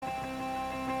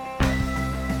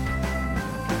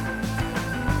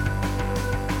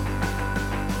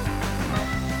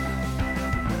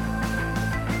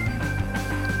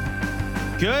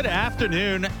Good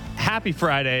afternoon. Happy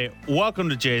Friday. Welcome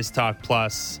to Jays Talk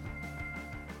Plus.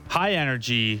 High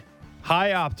energy,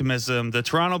 high optimism. The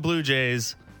Toronto Blue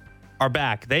Jays are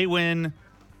back. They win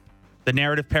the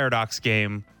narrative paradox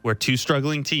game where two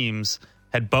struggling teams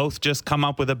had both just come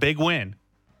up with a big win.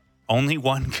 Only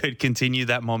one could continue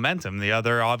that momentum. The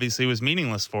other obviously was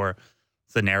meaningless for.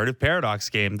 It's the narrative paradox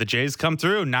game. The Jays come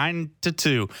through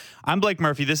 9-2. I'm Blake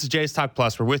Murphy. This is Jays Talk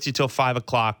Plus. We're with you till 5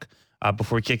 o'clock.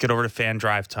 Before we kick it over to fan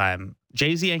drive time.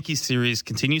 Jays Yankees series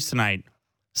continues tonight.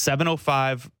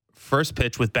 7:05 first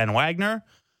pitch with Ben Wagner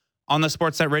on the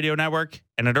Sportsnet Radio Network.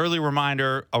 And an early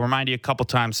reminder, I'll remind you a couple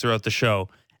times throughout the show,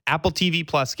 Apple TV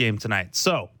Plus game tonight.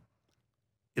 So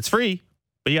it's free,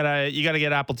 but you gotta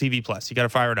get Apple TV Plus. You gotta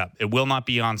fire it up. It will not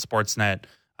be on Sportsnet.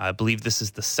 I believe this is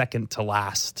the second to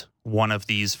last one of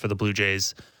these for the Blue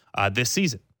Jays this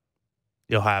season.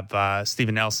 You'll have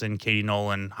Steven Nelson, Katie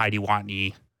Nolan, Heidi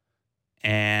Watney,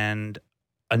 and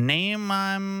a name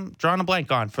I'm drawing a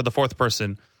blank on for the fourth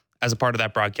person as a part of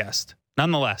that broadcast.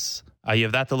 Nonetheless, you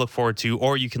have that to look forward to,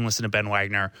 or you can listen to Ben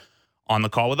Wagner on the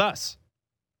call with us.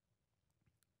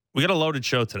 We got a loaded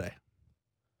show today.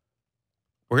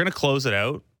 We're going to close it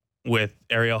out with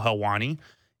Ariel Helwani.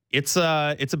 It's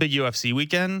a big UFC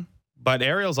weekend, but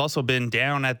Ariel's also been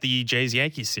down at the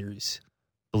Jays-Yankees series.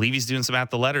 Believe he's doing some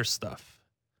at the letters stuff.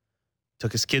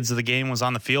 Took his kids to the game, was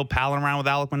on the field, palling around with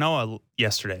Alek Manoah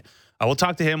yesterday. We'll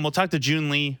talk to him. We'll talk to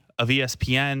June Lee of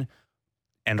ESPN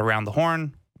and Around the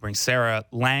Horn. We'll bring Sarah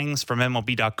Langs from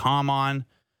MLB.com on.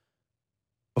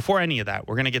 Before any of that,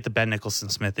 we're going to get to Ben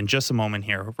Nicholson-Smith in just a moment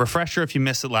here. Refresher if you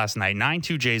missed it last night.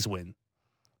 9-2 Jays win.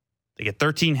 They get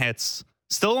 13 hits.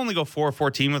 Still only go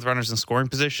 4-14 with runners in scoring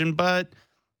position, but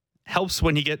helps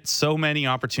when you get so many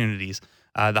opportunities.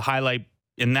 The highlight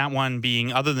in that one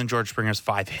being, other than George Springer's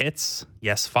 5 hits,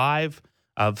 yes, 5,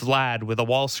 Vlad with a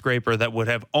wall scraper that would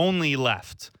have only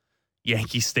left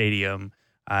Yankee Stadium.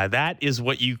 That is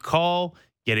what you call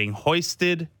getting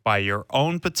hoisted by your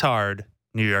own petard,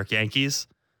 New York Yankees.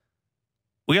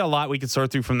 We got a lot we could sort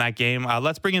through from that game.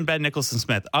 Let's bring in Ben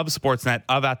Nicholson-Smith of Sportsnet,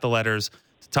 of At the Letters,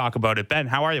 to talk about it. Ben,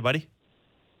 how are you, buddy?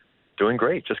 Doing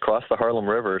great. Just crossed the Harlem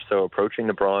River, so approaching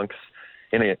the Bronx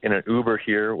in an Uber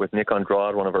here with Nick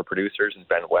Andrade, one of our producers, and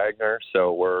Ben Wagner.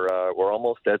 So we're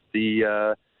almost at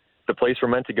the place we're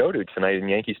meant to go to tonight in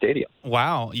Yankee Stadium.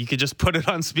 Wow, you could just put it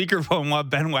on speakerphone while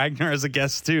Ben Wagner is a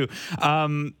guest too.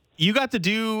 You got to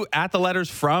do At the Letters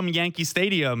from Yankee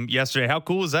Stadium yesterday. How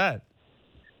cool was that?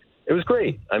 It was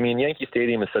great. I mean, Yankee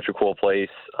Stadium is such a cool place.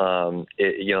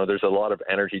 There's a lot of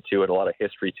energy to it, a lot of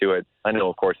history to it. I know,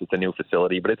 of course, it's a new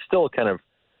facility, but it still kind of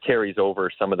carries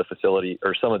over some of the facility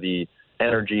or some of the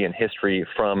energy and history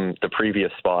from the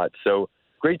previous spot. So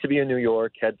great to be in New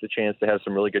York. Had the chance to have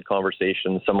some really good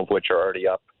conversations, some of which are already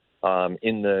up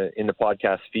in the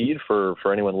podcast feed for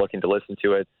anyone looking to listen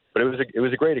to it. But it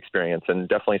was a great experience, and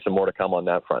definitely some more to come on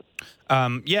that front.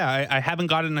 I haven't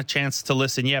gotten a chance to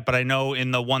listen yet, but I know in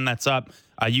the one that's up,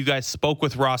 you guys spoke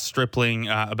with Ross Stripling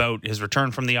about his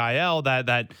return from the IL,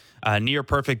 that near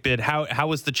perfect bid. How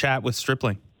was the chat with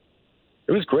Stripling?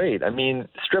 It was great. I mean,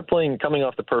 Stripling coming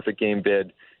off the perfect game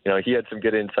bid, he had some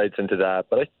good insights into that.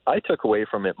 But I took away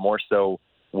from it more so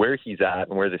where he's at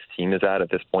and where this team is at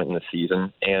this point in the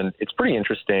season. And it's pretty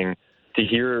interesting to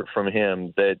hear from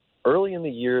him that early in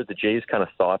the year, the Jays kind of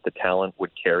thought the talent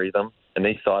would carry them, and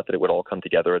they thought that it would all come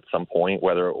together at some point,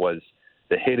 whether it was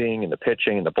the hitting and the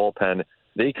pitching and the bullpen.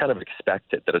 They kind of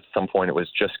expected that at some point it was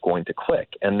just going to click.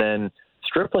 And then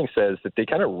Stripling says that they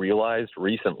kind of realized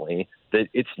recently that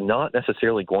it's not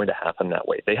necessarily going to happen that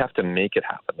way. They have to make it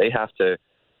happen. They have to,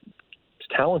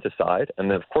 talent aside, and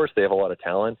of course they have a lot of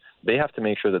talent, they have to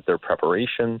make sure that their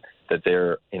preparation, that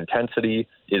their intensity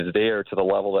is there to the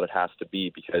level that it has to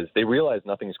be, because they realize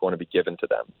nothing's going to be given to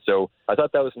them. So I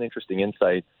thought that was an interesting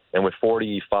insight. And with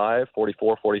 45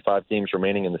 games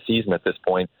remaining in the season at this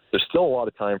point, there's still a lot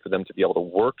of time for them to be able to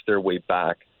work their way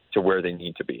back to where they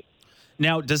need to be.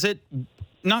 Now, does it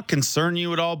not concern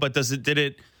you at all, but did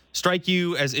it strike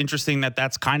you as interesting that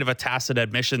that's kind of a tacit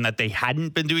admission that they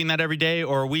hadn't been doing that every day?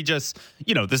 Or are we just,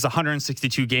 this is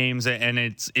 162 games and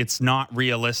it's not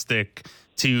realistic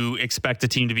to expect a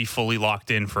team to be fully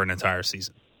locked in for an entire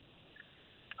season?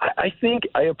 I think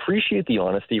I appreciate the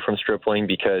honesty from Stripling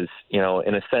because, in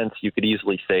a sense, you could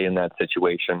easily say in that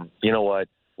situation, you know what,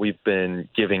 we've been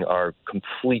giving our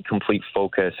complete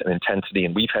focus and intensity,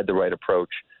 and we've had the right approach.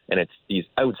 And it's these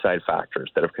outside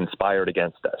factors that have conspired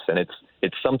against us. And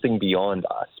it's something beyond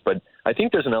us. But I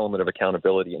think there's an element of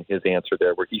accountability in his answer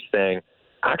there where he's saying,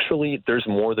 actually, there's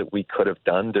more that we could have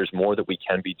done. There's more that we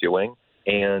can be doing.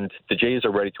 And the Jays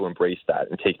are ready to embrace that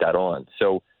and take that on.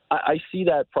 So I see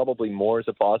that probably more as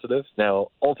a positive. Now,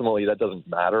 ultimately, that doesn't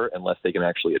matter unless they can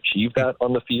actually achieve that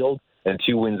on the field. And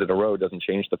 2 wins in a row doesn't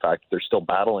change the fact that they're still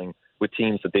battling with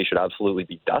teams that they should absolutely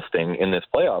be dusting in this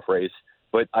playoff race.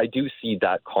 But I do see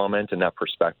that comment and that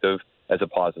perspective as a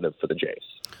positive for the Jays.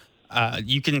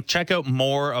 You can check out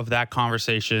more of that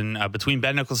conversation between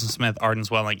Ben Nicholson-Smith, Arden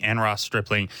Zwelling, and Ross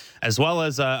Stripling, as well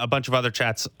as a bunch of other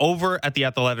chats over at the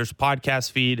At the Letters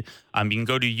podcast feed. You can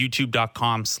go to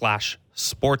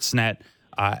youtube.com/Sportsnet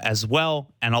as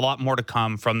well, and a lot more to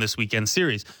come from this weekend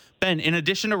series. Ben, in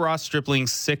addition to Ross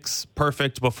Stripling's 6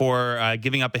 perfect before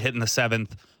giving up a hit in the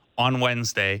 7th on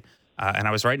Wednesday, and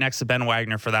I was right next to Ben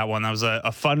Wagner for that one. That was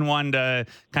a fun one to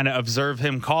kind of observe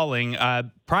him calling.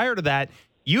 Prior to that,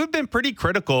 you had been pretty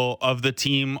critical of the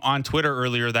team on Twitter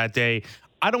earlier that day.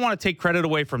 I don't want to take credit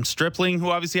away from Stripling,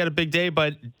 who obviously had a big day,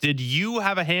 but did you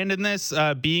have a hand in this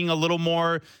being a little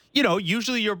more,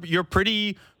 usually you're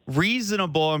pretty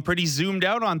reasonable and pretty zoomed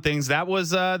out on things. That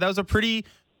was a pretty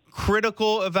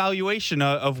critical evaluation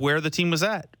of where the team was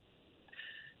at.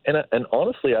 And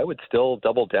honestly, I would still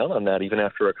double down on that even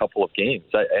after a couple of games.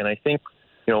 I think,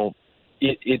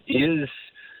 it is.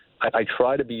 I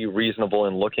try to be reasonable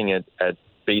in looking at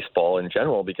baseball in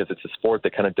general because it's a sport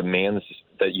that kind of demands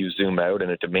that you zoom out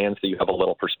and it demands that you have a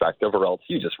little perspective, or else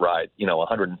you just ride, a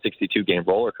 162-game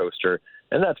roller coaster,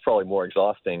 and that's probably more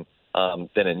exhausting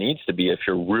than it needs to be if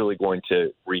you're really going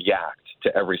to react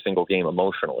to every single game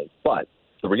emotionally. But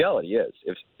the reality is,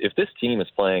 if this team is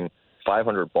playing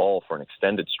 500 ball for an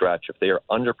extended stretch, if they are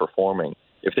underperforming,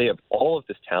 if they have all of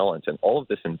this talent and all of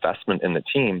this investment in the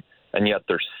team, and yet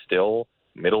they're still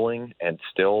middling and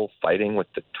still fighting with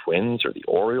the Twins or the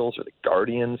Orioles or the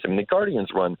Guardians. I mean, the Guardians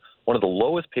run one of the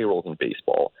lowest payrolls in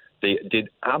baseball. They did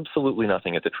absolutely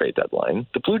nothing at the trade deadline.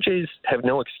 The Blue Jays have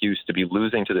no excuse to be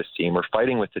losing to this team or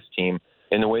fighting with this team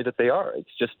in the way that they are.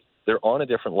 It's just they're on a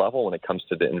different level when it comes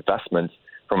to the investments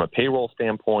from a payroll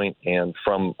standpoint and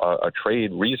from a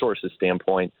trade resources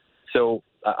standpoint. So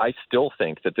I still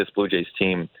think that this Blue Jays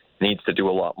team needs to do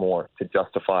a lot more to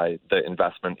justify the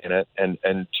investment in it and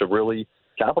to really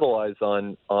capitalize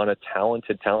on a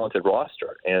talented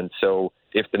roster. And so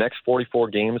if the next 44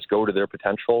 games go to their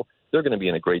potential, they're going to be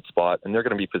in a great spot and they're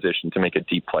going to be positioned to make a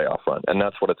deep playoff run. And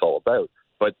that's what it's all about.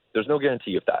 But there's no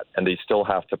guarantee of that. And they still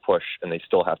have to push and they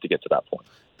still have to get to that point.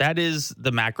 That is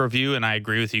the macro view. And I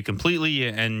agree with you completely.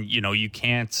 And,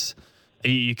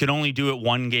 you can only do it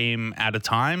one game at a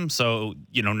time. So,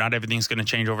 not everything's going to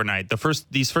change overnight.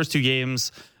 These first 2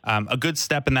 games, a good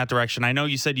step in that direction. I know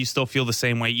you said you still feel the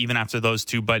same way even after those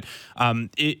 2, but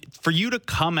for you to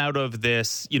come out of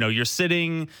this, you're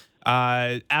sitting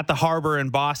at the Harbor in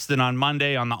Boston on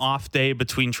Monday on the off day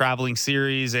between traveling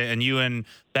series, and you and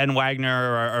Ben Wagner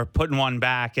are putting one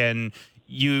back, and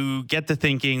you get to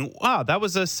thinking, wow, that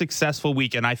was a successful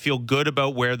weekend. I feel good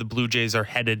about where the Blue Jays are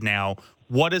headed now.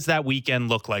 What does that weekend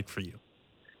look like for you?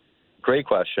 Great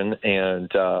question.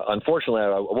 And unfortunately,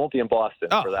 I won't be in Boston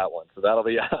for that one. So that'll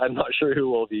be, I'm not sure who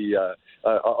will be,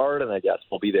 Arden, I guess,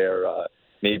 will be there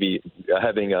maybe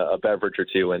having a beverage or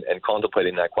two and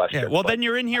contemplating that question. Yeah, well, then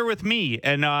you're in here with me,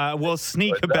 and we'll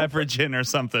sneak a beverage in or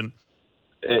something.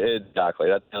 Exactly.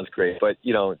 That sounds great. But,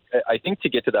 I think to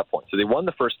get to that point, so they won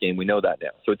the first game. We know that now.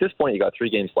 So at this point, you got 3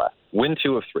 games left. Win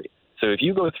 2 of 3. So if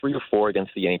you go 3 or 4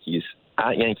 against the Yankees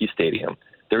at Yankee Stadium,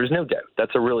 there is no doubt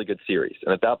that's a really good series.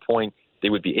 And at that point,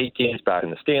 they would be 8 games back in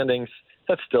the standings.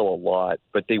 That's still a lot,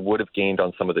 but they would have gained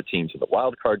on some of the teams in the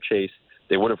wild card chase.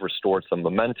 They would have restored some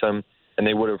momentum, and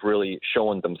they would have really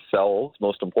shown themselves,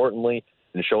 most importantly,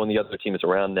 and showing the other teams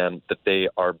around them that they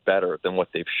are better than what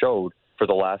they've showed for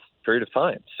the last period of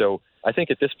time. So I think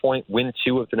at this point, win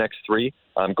 2 of the next 3.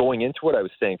 Going into it, I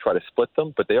was saying try to split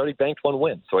them, but they already banked 1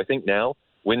 win. So I think now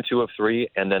win 2 of 3,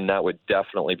 and then that would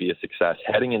definitely be a success.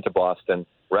 Heading into Boston,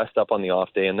 rest up on the off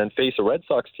day, and then face a Red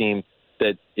Sox team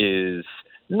that is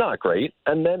not great,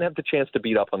 and then have the chance to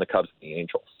beat up on the Cubs and the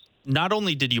Angels. Not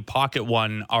only did you pocket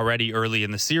one already early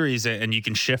in the series, and you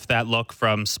can shift that look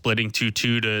from splitting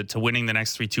 2-2 to winning the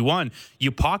next 3-2-1,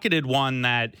 you pocketed one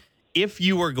that if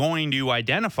you were going to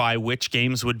identify which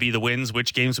games would be the wins,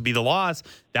 which games would be the loss,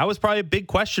 that was probably a big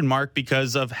question mark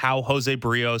because of how Jose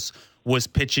Barrios was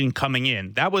pitching coming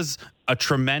in. That was a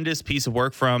tremendous piece of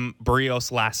work from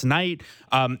Barrios last night.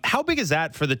 How big is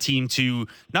that for the team to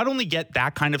not only get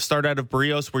that kind of start out of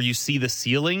Barrios where you see the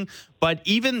ceiling, but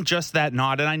even just that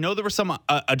nod? And I know there were some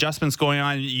adjustments going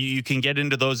on. You can get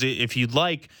into those if you'd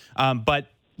like, but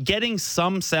getting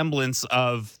some semblance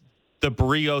of the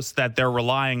Barrios that they're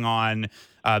relying on,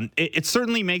 it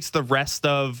certainly makes the rest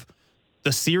of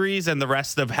the series and the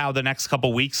rest of how the next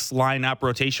couple weeks line up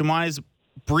rotation-wise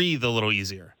breathe a little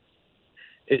easier.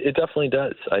 It definitely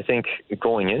does. I think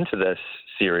going into this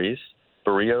series,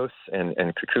 Barrios and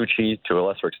Kikuchi to a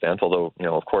lesser extent, although,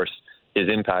 of course, his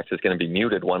impact is going to be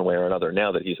muted one way or another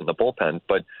now that he's in the bullpen.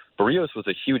 But Barrios was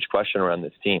a huge question around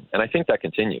this team. And I think that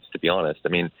continues, to be honest. I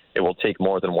mean, it will take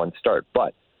more than one start.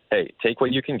 But, hey, take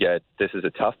what you can get. This is a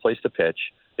tough place to pitch.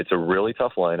 It's a really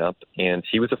tough lineup. And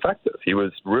he was effective. He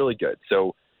was really good.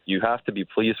 So you have to be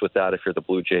pleased with that if you're the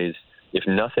Blue Jays. If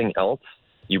nothing else,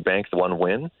 you bank the one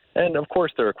win. And, of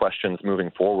course, there are questions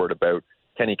moving forward about,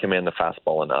 can he command the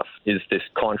fastball enough? Is this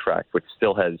contract, which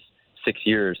still has 6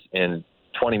 years and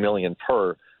 $20 million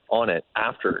per on it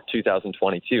after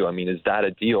 2022, I mean, is that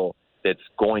a deal that's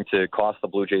going to cost the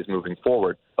Blue Jays moving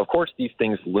forward? Of course, these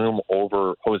things loom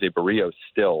over Jose Barrios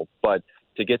still, but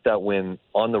to get that win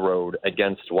on the road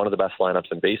against one of the best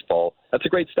lineups in baseball, that's a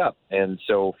great step. And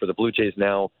so for the Blue Jays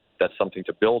now, that's something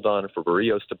to build on, for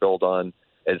Barrios to build on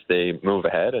as they move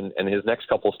ahead. And his next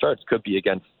couple of starts could be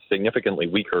against significantly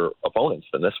weaker opponents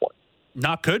than this one.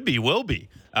 Not could be, will be.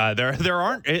 There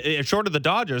aren't, short of the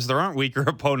Dodgers, there aren't weaker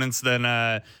opponents than,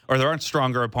 or there aren't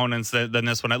stronger opponents than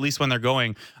this one, at least when they're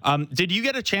going. Did you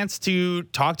get a chance to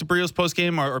talk to Barrios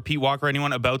postgame or Pete Walker,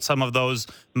 anyone, about some of those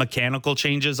mechanical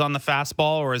changes on the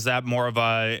fastball, or is that more of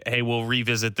a, hey, we'll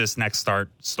revisit this next start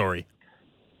story?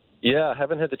 Yeah, I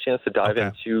haven't had the chance to dive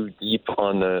in too deep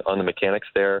on the mechanics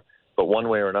there. But one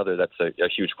way or another, that's a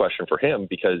huge question for him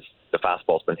because the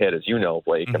fastball's been hit, as you know,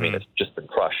 Blake. Mm-hmm. I mean, it's just been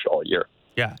crushed all year.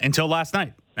 Yeah, until last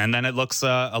night. And then it looks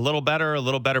a little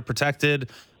better protected.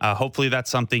 Hopefully that's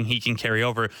something he can carry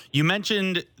over. You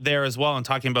mentioned there as well in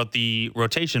talking about the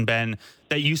rotation, Ben,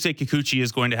 that Yusei Kikuchi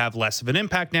is going to have less of an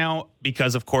impact now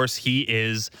because, of course, he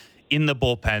is in the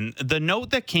bullpen. The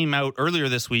note that came out earlier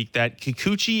this week that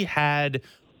Kikuchi had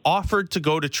offered to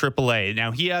go to AAA. Now,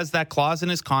 he has that clause in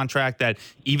his contract that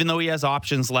even though he has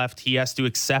options left, he has to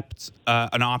accept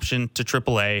an option to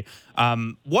AAA.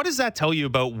 What does that tell you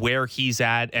about where he's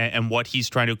at and what he's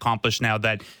trying to accomplish now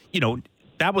that,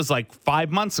 that was like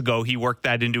 5 months ago he worked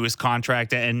that into his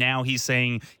contract, and now he's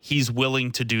saying he's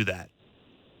willing to do that?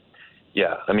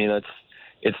 Yeah, I mean,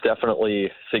 it's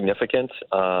definitely significant.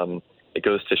 It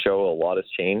goes to show a lot has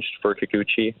changed for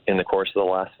Kikuchi in the course of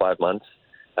the last 5 months.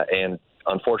 And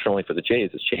unfortunately for the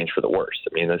Jays, it's changed for the worse.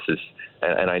 I mean, this is,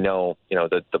 and I know,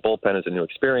 the bullpen is a new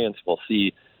experience. We'll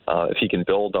see if he can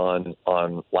build on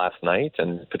last night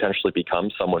and potentially become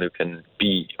someone who can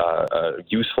be a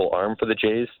useful arm for the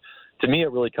Jays. To me,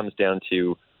 it really comes down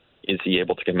to, is he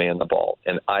able to command the ball?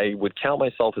 And I would count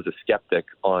myself as a skeptic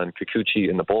on Kikuchi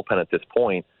in the bullpen at this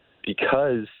point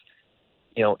because,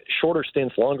 shorter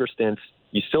stints, longer stints,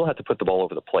 you still have to put the ball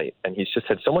over the plate. And he's just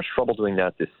had so much trouble doing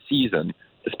that this season.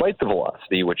 Despite the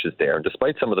velocity, which is there,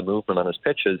 despite some of the movement on his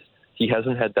pitches, he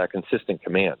hasn't had that consistent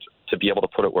command to be able to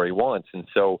put it where he wants. And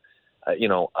so,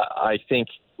 I think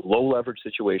low leverage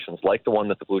situations like the one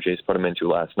that the Blue Jays put him into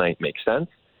last night make sense.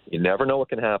 You never know what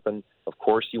can happen. Of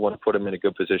course, you want to put him in a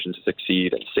good position to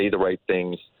succeed and say the right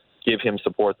things, give him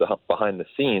support behind the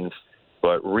scenes.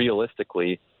 But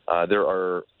realistically,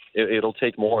 it'll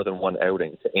take more than one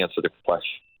outing to answer the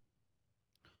question.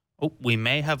 Oh, we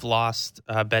may have lost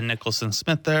Ben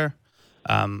Nicholson-Smith there,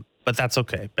 but that's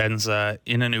okay. Ben's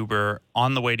in an Uber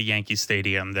on the way to Yankee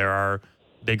Stadium. There are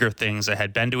bigger things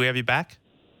ahead. Ben, do we have you back?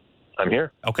 I'm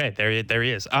here. Okay, there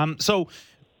he is. So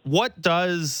what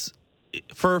does,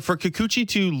 for Kikuchi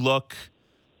to look,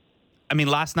 I mean,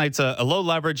 last night's a low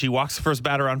leverage. He walks the first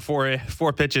batter on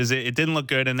four pitches. It didn't look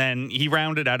good, and then he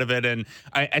rounded out of it. And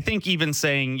I think even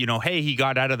saying, hey, he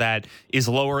got out of that is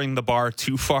lowering the bar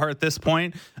too far at this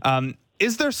point.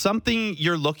 Is there something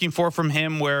you're looking for from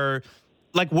him where,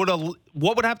 like, what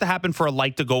would have to happen for a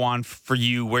light to go on for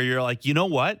you where you're like, you know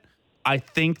what? I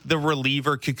think the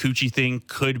reliever Kikuchi thing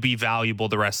could be valuable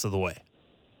the rest of the way.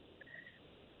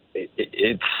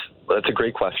 That's a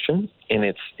great question, and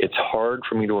it's hard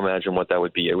for me to imagine what that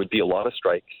would be. It would be a lot of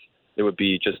strikes. It would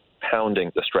be just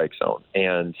pounding the strike zone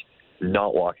and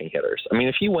not walking hitters. I mean,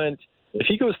 if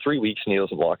he goes 3 weeks and he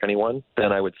doesn't walk anyone,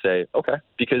 then I would say, okay,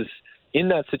 because in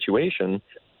that situation,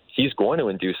 he's going to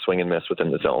induce swing and miss within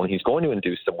the zone. He's going to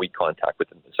induce some weak contact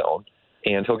within the zone,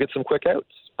 and he'll get some quick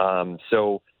outs.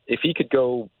 So if he could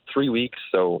go 3 weeks,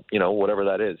 so, whatever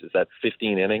that is that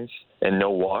 15 innings and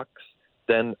no walks,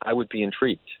 then I would be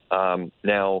intrigued.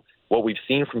 Now, what we've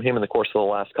seen from him in the course of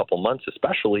the last couple months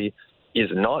especially is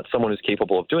not someone who's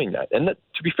capable of doing that. And that,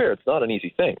 to be fair, it's not an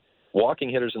easy thing. Walking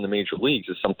hitters in the major leagues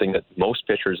is something that most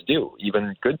pitchers do.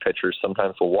 Even good pitchers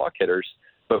sometimes will walk hitters.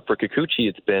 But for Kikuchi,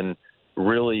 it's been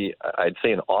really, I'd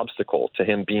say, an obstacle to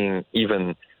him being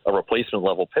even a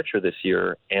replacement-level pitcher this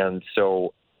year. And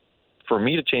so for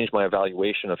me to change my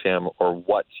evaluation of him or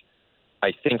what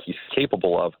I think he's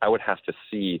capable of, I would have to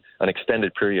see an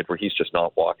extended period where he's just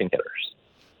not walking hitters.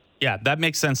 Yeah, that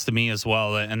makes sense to me as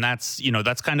well. And that's,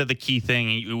 that's kind of the key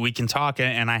thing. We can talk,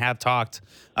 and I have talked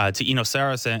to Eno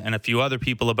Saris and a few other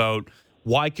people about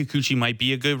why Kikuchi might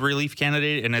be a good relief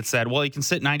candidate. And it's that, well, he can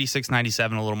sit 96,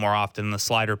 97 a little more often in the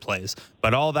slider plays.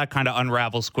 But all that kind of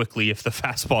unravels quickly if the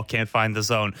fastball can't find the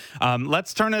zone.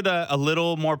 Let's turn it a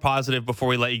little more positive before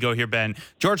we let you go here, Ben.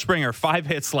 George Springer, 5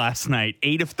 hits last night,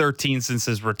 8 of 13 since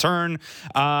his return.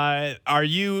 Are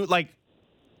you,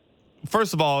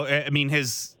 first of all, I mean,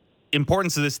 his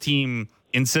importance to this team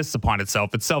insists upon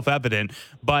itself. It's self-evident.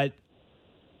 But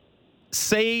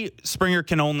say Springer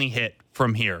can only hit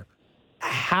from here.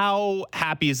 How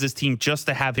happy is this team just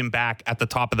to have him back at the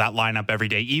top of that lineup every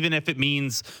day, even if it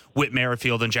means Whit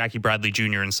Merrifield and Jackie Bradley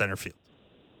Jr. in center field?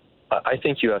 I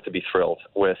think you have to be thrilled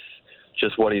with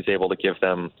just what he's able to give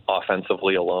them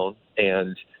offensively alone.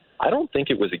 And I don't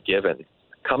think it was a given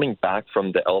coming back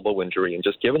from the elbow injury, and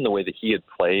just given the way that he had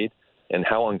played and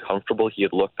how uncomfortable he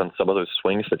had looked on some of those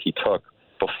swings that he took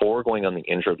before going on the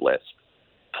injured list.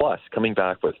 Plus, coming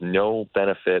back with no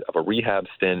benefit of a rehab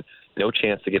stint, no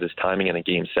chance to get his timing in a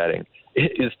game setting,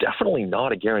 it is definitely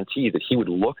not a guarantee that he would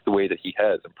look the way that he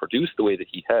has and produce the way that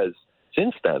he has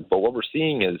since then. But what we're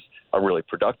seeing is a really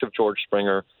productive George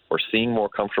Springer. We're seeing more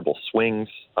comfortable swings.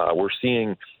 We're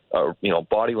seeing,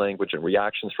 body language and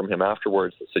reactions from him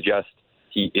afterwards that suggest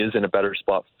he is in a better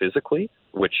spot physically,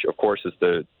 which, of course, is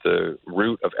the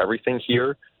root of everything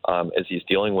here as he's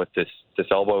dealing with this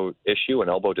elbow issue and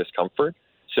elbow discomfort.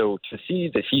 So to see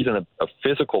that he's in a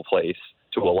physical place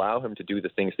to allow him to do the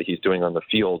things that he's doing on the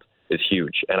field is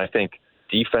huge. And I think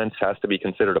defense has to be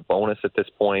considered a bonus at this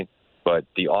point, but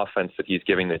the offense that he's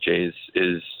giving the Jays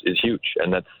is huge.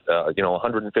 And that's, a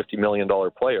 $150 million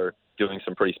player doing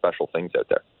some pretty special things out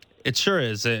there. It sure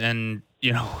is. And,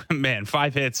 man,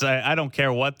 5 hits, I don't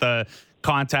care what the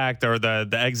contact or the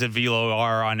exit velo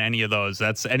are on any of those.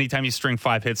 That's anytime you string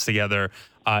 5 hits together,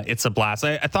 it's a blast.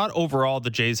 I thought overall the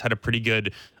Jays had a pretty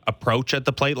good approach at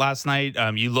the plate last night.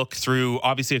 You look through,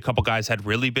 obviously a couple guys had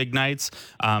really big nights,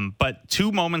 but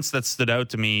 2 moments that stood out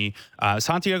to me,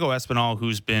 Santiago Espinal,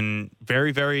 who's been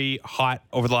very, very hot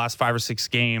over the last 5 or 6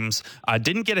 games,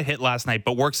 didn't get a hit last night,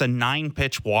 but works a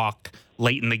 9-pitch walk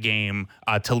late in the game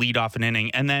to lead off an inning.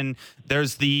 And then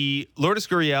there's the Lourdes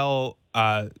Gurriel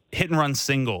hit and run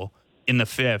single in the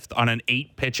 5th on an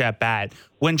 8-pitch at bat.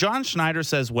 When John Schneider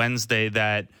says Wednesday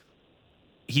that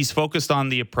he's focused on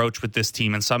the approach with this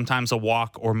team and sometimes a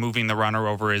walk or moving the runner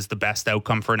over is the best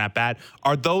outcome for an at bat,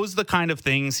 are those the kind of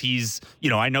things he's,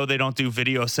 I know they don't do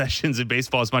video sessions in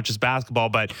baseball as much as basketball,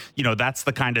 but that's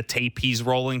the kind of tape he's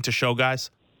rolling to show guys?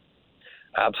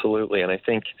 Absolutely. And I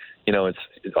think,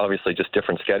 it's obviously just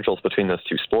different schedules between those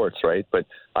two sports, right? But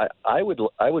I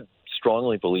would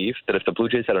strongly believe that if the Blue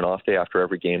Jays had an off day after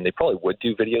every game, they probably would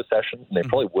do video sessions and they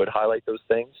probably would highlight those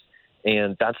things.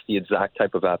 And that's the exact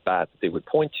type of at-bat that they would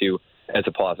point to as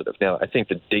a positive. Now, I think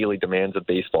the daily demands of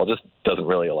baseball just doesn't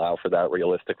really allow for that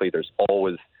realistically. There's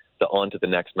always the on to the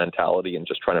next mentality and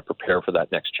just trying to prepare for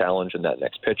that next challenge and that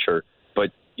next pitcher.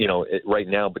 But, right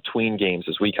now between games,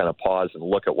 as we kind of pause and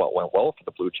look at what went well for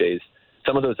the Blue Jays,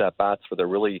 some of those at-bats where they're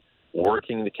really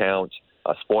working the count,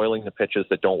 spoiling the pitches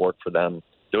that don't work for them,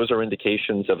 those are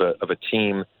indications of a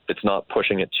team that's not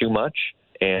pushing it too much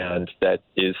and that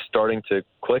is starting to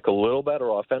click a little better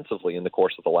offensively in the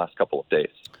course of the last couple of days.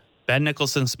 Ben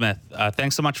Nicholson-Smith,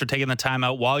 thanks so much for taking the time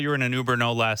out while you're in an Uber,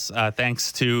 no less.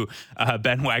 Thanks to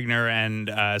Ben Wagner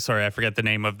and, sorry, I forget the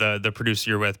name of the producer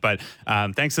you're with, but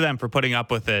thanks to them for putting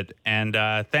up with it. And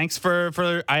thanks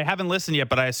for, I haven't listened yet,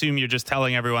 but I assume you're just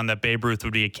telling everyone that Babe Ruth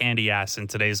would be a candy ass in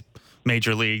today's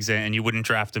major leagues and you wouldn't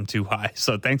draft him too high.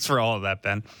 So thanks for all of that,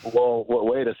 Ben. Well,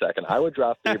 wait a second. I would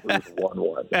draft Babe Ruth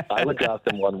 1-1. I would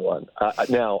draft him 1-1.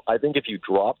 Now, I think if you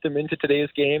dropped him into today's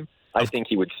game, I think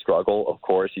he would struggle. Of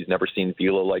course, he's never seen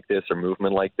velo like this or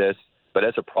movement like this. But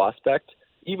as a prospect,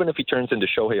 even if he turns into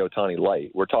Shohei Ohtani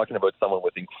light, we're talking about someone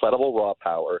with incredible raw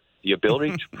power, the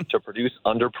ability to produce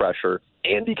under pressure,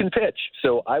 and he can pitch.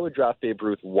 So I would draft Babe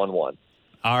Ruth 1-1.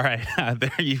 All right.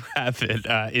 There you have it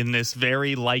in this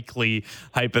very likely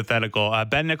hypothetical.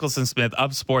 Ben Nicholson-Smith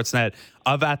of Sportsnet,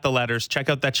 of At the Letters. Check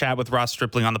out that chat with Ross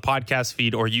Stripling on the podcast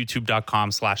feed or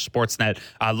youtube.com/Sportsnet.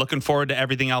 Looking forward to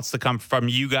everything else to come from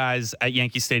you guys at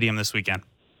Yankee Stadium this weekend.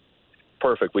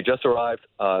 Perfect. We just arrived.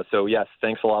 So, yes,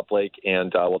 thanks a lot, Blake,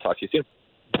 and we'll talk to you soon.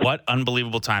 What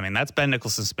unbelievable timing. That's Ben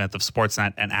Nicholson-Smith of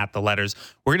Sportsnet and At the Letters.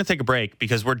 We're going to take a break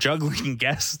because we're juggling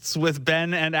guests with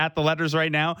Ben and At the Letters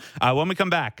right now. When we come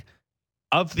back,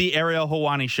 of the Ariel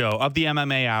Helwani Show, of the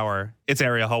MMA Hour, it's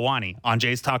Ariel Helwani on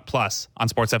Jays Talk Plus on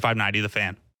Sportsnet 590, The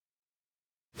Fan.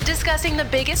 Discussing the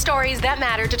biggest stories that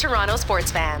matter to Toronto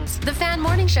sports fans. The Fan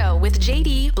Morning Show with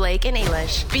JD, Blake, and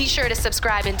Ailish. Be sure to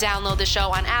subscribe and download the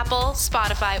show on Apple,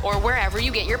 Spotify, or wherever you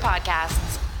get your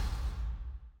podcasts.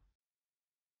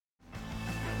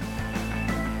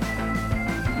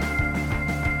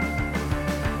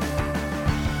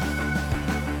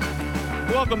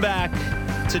 Welcome back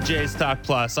to Jays Talk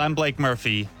Plus. I'm Blake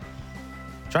Murphy.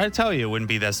 Try to tell you it wouldn't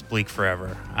be this bleak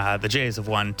forever. The Jays have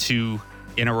won 2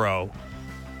 in a row.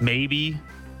 Maybe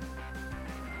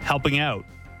helping out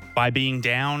by being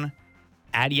down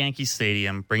at Yankee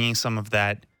Stadium, bringing some of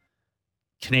that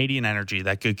Canadian energy,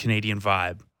 that good Canadian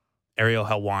vibe. Ariel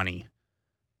Helwani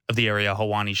of the Ariel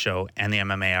Helwani Show and the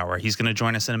MMA Hour. He's going to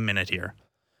join us in a minute here.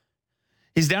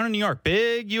 He's down in New York.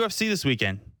 Big UFC this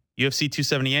weekend. UFC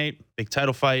 278, big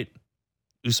title fight.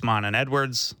 Usman and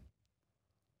Edwards.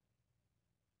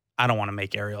 I don't want to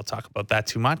make Ariel talk about that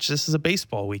too much. This is a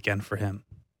baseball weekend for him.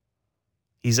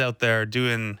 He's out there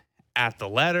doing At the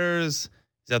Letters.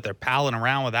 He's out there palling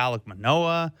around with Alek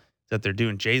Manoah. He's out there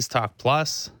doing Jays Talk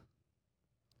Plus.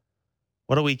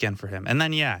 What a weekend for him. And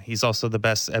then, he's also the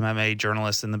best MMA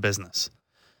journalist in the business.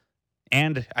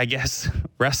 And I guess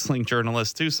wrestling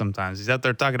journalist too sometimes. He's out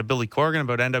there talking to Billy Corgan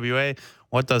about NWA.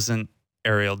 What doesn't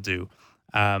Ariel do?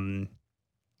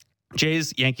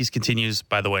 Jays Yankees continues,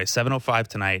 by the way, 7:05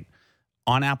 tonight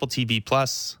on Apple TV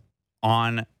Plus,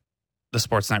 on the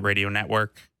Sportsnet Radio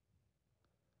Network.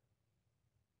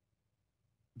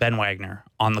 Ben Wagner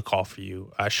on the call for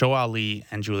you. Show Ali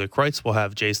and Julia Kreutz will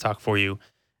have Jays Talk for you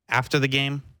after the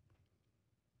game.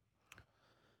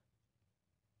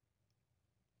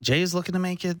 Jays looking to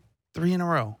make it 3 in a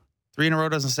row. 3 in a row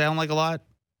doesn't sound like a lot.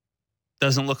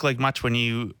 Doesn't look like much when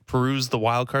you peruse the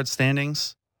wild card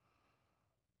standings.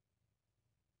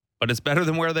 But it's better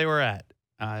than where they were at.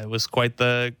 It was quite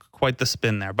the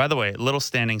spin there. By the way, little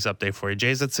standings update for you.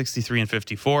 Jays at 63 and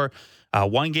 54.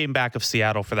 1 game back of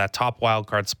Seattle for that top wild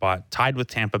card spot. Tied with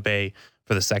Tampa Bay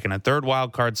for the second and third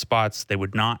wild card spots. They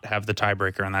would not have the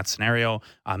tiebreaker in that scenario.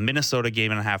 Minnesota game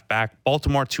and a half back.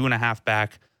 Baltimore 2.5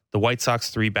 back. The White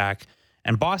Sox 3 back.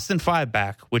 And Boston 5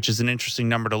 back, which is an interesting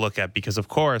number to look at because, of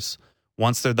course,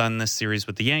 once they're done this series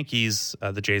with the Yankees,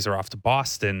 the Jays are off to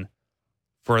Boston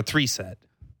for a 3 set.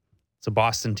 It's a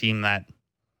Boston team that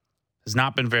has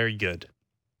not been very good,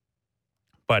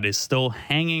 but is still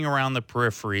hanging around the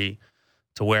periphery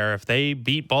to where if they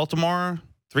beat Baltimore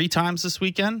 3 times this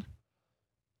weekend,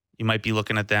 you might be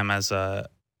looking at them as a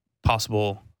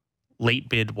possible late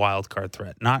bid wildcard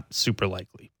threat. Not super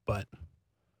likely, but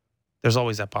there's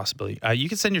always that possibility. You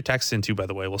can send your texts in too, by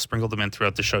the way. We'll sprinkle them in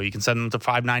throughout the show. You can send them to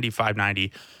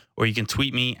 590, or you can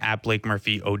tweet me at Blake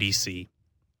Murphy ODC.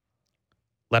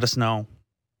 Let us know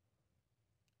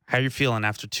how you're feeling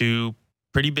after 2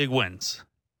 pretty big wins.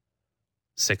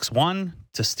 6-1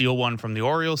 to steal one from the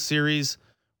Orioles series.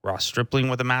 Ross Stripling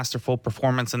with a masterful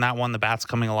performance in that one. The bats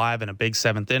coming alive in a big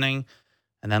 7th inning.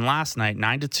 And then last night,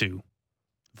 9-2.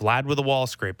 Vlad with a wall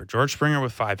scraper. George Springer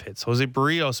with 5 hits. Jose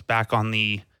Barrios back on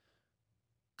the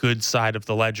good side of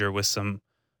the ledger with some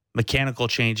mechanical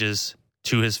changes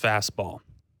to his fastball.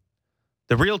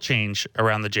 The real change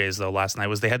around the Jays, though, last night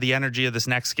was they had the energy of this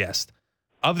next guest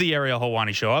of the Ariel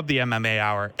Helwani Show, of the MMA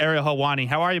Hour. Ariel Helwani,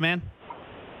 how are you, man?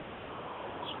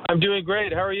 I'm doing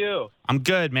great. How are you? I'm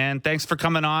good, man. Thanks for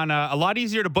coming on. A lot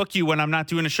easier to book you when I'm not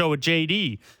doing a show with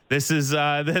JD. This is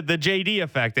the JD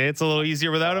effect. Eh? It's a little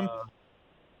easier without him.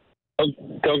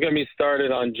 Don't get me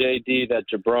started on JD, that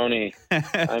jabroni.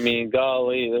 I mean,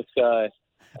 golly, this guy.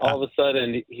 All of a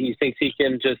sudden, he thinks he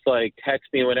can just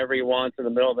text me whenever he wants in the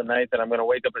middle of the night that I'm going to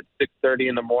wake up at 6:30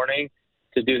 in the morning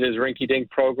to do his rinky-dink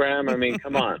program. I mean,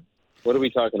 come on. What are we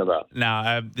talking about?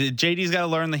 Now, JD's got to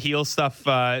learn the heel stuff,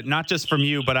 not just from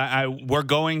you, but we're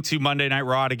going to Monday Night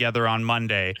Raw together on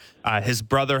Monday. His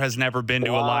brother has never been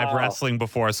to a live wrestling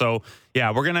before, so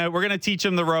yeah, we're gonna teach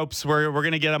him the ropes. We're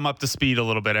gonna get him up to speed a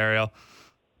little bit, Ariel.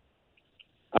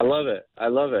 I love it.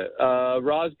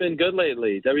 Raw's been good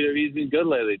lately. WWE's been good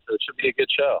lately, so it should be a good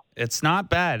show. It's not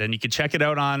bad, and you can check it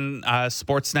out on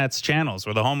Sportsnet's channels.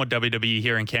 We're the home of WWE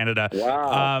here in Canada.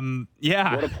 Wow.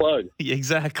 Yeah. What a plug.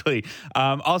 Exactly.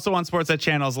 Also on Sportsnet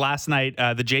channels, last night,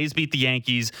 the Jays beat the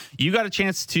Yankees. You got a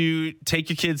chance to take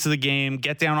your kids to the game,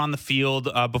 get down on the field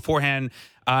beforehand.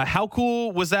 How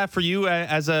cool was that for you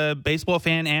as a baseball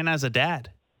fan and as a dad?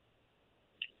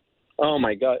 Oh,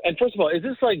 my God. And first of all, is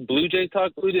this like Blue Jays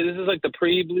Talk? This is like the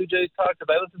pre-Blue Jays Talk?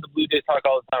 Because I listen to Blue Jays Talk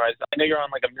all the time. I know you're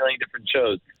on like a million different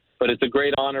shows, but it's a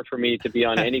great honor for me to be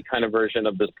on any kind of version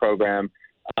of this program.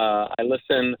 I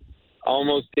listen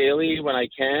almost daily when I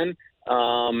can.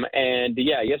 And,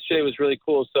 yeah, yesterday was really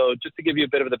cool. So just to give you a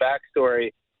bit of the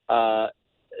backstory,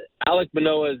 Alek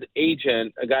Manoah's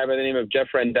agent, a guy by the name of Jeff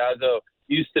Randazzo,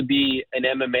 used to be an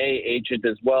MMA agent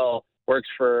as well, works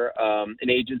for an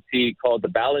agency called the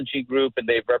Balanchine Group, and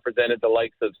they've represented the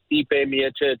likes of Stipe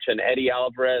Miocic and Eddie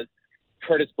Alvarez,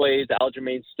 Curtis Blades,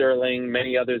 Aljamain Sterling,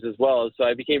 many others as well. So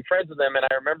I became friends with them, and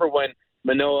I remember when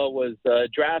Manoah was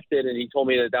drafted, and he told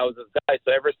me that was his guy.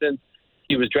 So ever since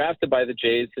he was drafted by the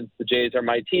Jays, since the Jays are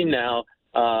my team now,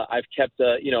 I've kept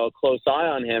a close eye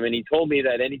on him, and he told me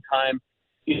that anytime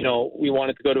we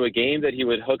wanted to go to a game that he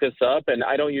would hook us up. And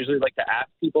I don't usually like to ask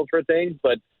people for things,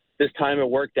 but this time it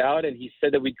worked out. And he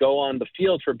said that we'd go on the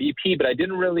field for BP, but I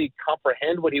didn't really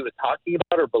comprehend what he was talking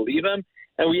about or believe him.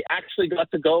 And we actually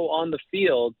got to go on the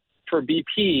field for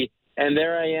BP. And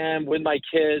there I am with my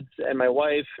kids and my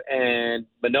wife, and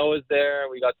Manoah's there.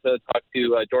 We got to talk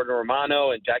to Jordan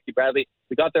Romano and Jackie Bradley.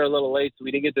 We got there a little late, so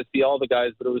we didn't get to see all the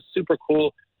guys, but it was super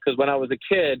cool because when I was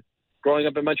a kid, growing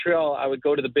up in Montreal, I would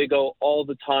go to the Big O all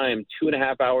the time,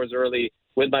 2.5 hours early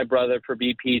with my brother for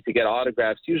BP to get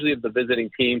autographs, usually of the visiting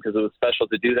team because it was special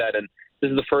to do that. And this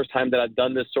is the first time that I've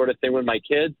done this sort of thing with my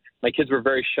kids. My kids were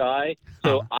very shy,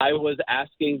 so I was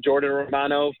asking Jordan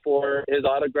Romano for his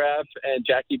autograph and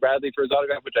Jackie Bradley for his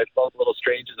autograph, which I felt a little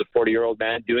strange as a 40-year-old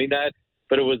man doing that.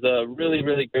 But it was a really,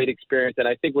 really great experience. And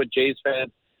I think what Jays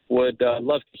fans would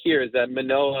love to hear is that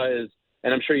Manoah is,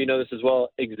 and I'm sure you know this as well,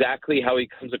 exactly how he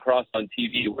comes across on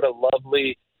TV. What a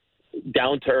lovely,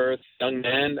 down-to-earth young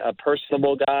man, a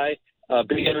personable guy, a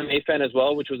big MMA fan as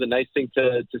well, which was a nice thing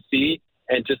to see,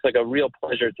 and just like a real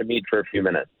pleasure to meet for a few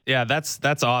minutes. Yeah, that's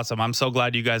awesome. I'm so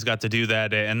glad you guys got to do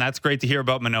that, and that's great to hear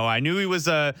about Manoah. I knew he was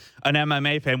an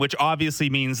MMA fan, which obviously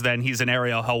means then he's an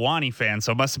Ariel Helwani fan,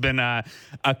 so it must have been a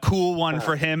cool one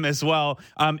for him as well.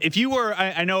 If you were,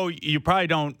 I know you probably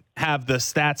don't have the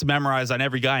stats memorized on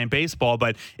every guy in baseball,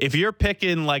 but if you're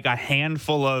picking like a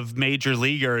handful of major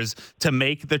leaguers to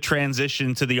make the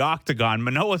transition to the octagon,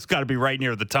 Manoah's got to be right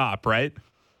near the top, right?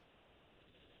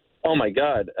 Oh my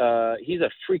God, he's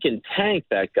a freaking tank,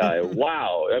 that guy.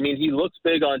 Wow. I mean, he looks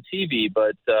big on TV,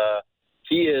 but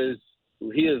he is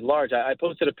large. I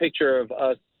posted a picture of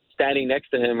us standing next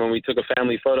to him when we took a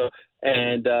family photo,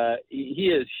 and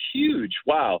he is huge.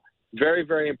 Wow. Very,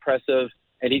 very impressive.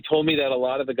 And he told me that a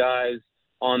lot of the guys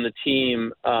on the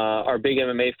team are big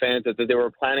MMA fans, that they were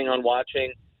planning on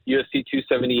watching UFC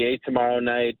 278 tomorrow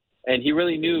night. And he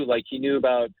really knew, he knew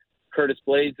about Curtis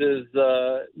Blades'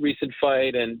 recent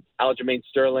fight and Aljamain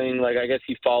Sterling. I guess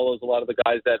he follows a lot of the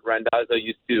guys that Randazzo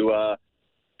used to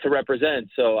represent.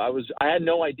 So I had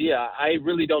no idea. I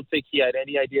really don't think he had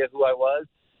any idea who I was.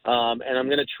 And I'm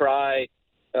going to try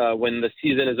when the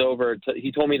season is over.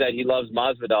 He told me that he loves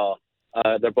Masvidal.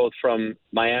 They're both from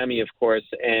Miami, of course,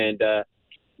 and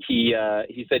he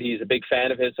said he's a big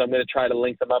fan of his, so I'm going to try to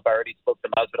link them up. I already spoke to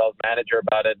Masvidal's manager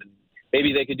about it, and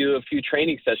maybe they could do a few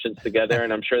training sessions together,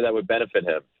 and I'm sure that would benefit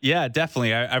him. Yeah,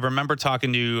 definitely. I remember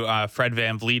talking to Fred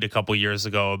VanVleet a couple years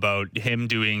ago about him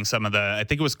doing some of I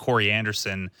think it was Corey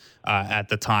Anderson at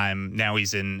the time. Now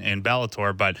he's in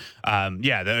Bellator, but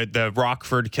the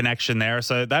Rockford connection there.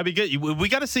 So that'd be good. We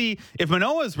got to see if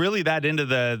Manoah is really that into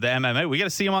the MMA. We got to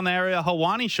see him on the Ariel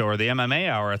Helwani show or the MMA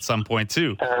Hour at some point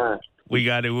too. We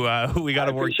got to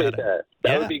work that out.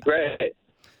 That would be great.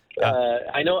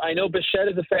 I know Bichette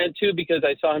is a fan too, because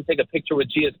I saw him take a picture with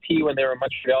GSP when they were in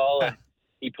Montreal, and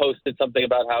he posted something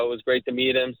about how it was great to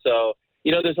meet him. So,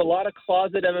 there's a lot of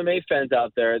closet MMA fans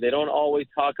out there. They don't always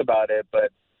talk about it,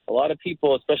 but a lot of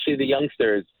people, especially the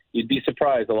youngsters, you'd be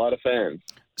surprised, a lot of fans.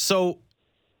 So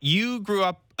you grew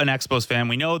up an Expos fan.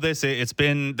 We know this. It's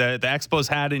been the Expos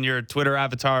had in your Twitter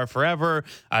avatar forever.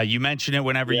 You mention it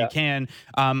whenever you can.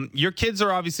 Your kids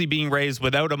are obviously being raised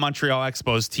without a Montreal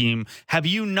Expos team. Have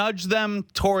you nudged them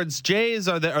towards Jays?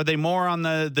 Are they more on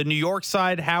the New York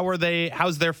side? How's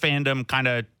their fandom kind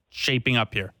of shaping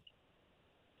up here?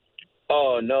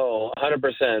 Oh, no,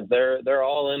 100%. They're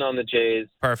all in on the Jays.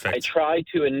 Perfect. I tried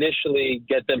to initially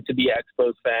get them to be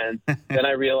Expos fans. Then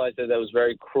I realized that was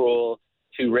very cruel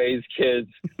to raise kids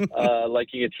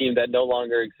liking a team that no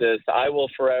longer exists. I will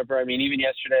forever. I mean, even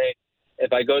yesterday,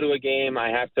 if I go to a game, I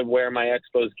have to wear my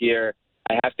Expos gear.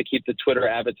 I have to keep the Twitter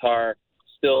avatar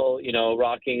still,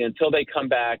 rocking until they come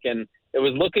back. And it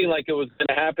was looking like it was going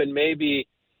to happen maybe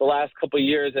the last couple of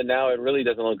years, and now it really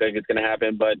doesn't look like it's going to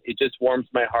happen. But it just warms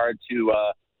my heart to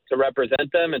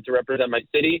represent them and to represent my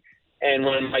city. And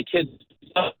when my kids,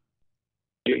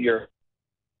 your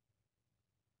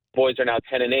boys are now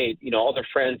 10 and 8, all their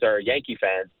friends are Yankee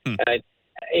fans. And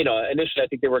initially I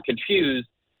think they were confused,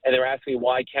 and they were asking me,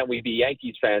 why can't we be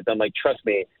Yankees fans? I'm like, trust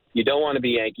me, you don't want to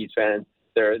be Yankees fans.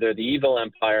 They're the evil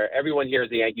empire. Everyone here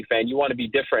is a Yankee fan. You want to be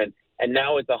different. And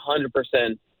now it's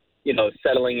 100%,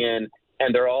 settling in.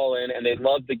 and they're all in, and they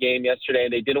loved the game yesterday,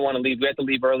 and they didn't want to leave. We had to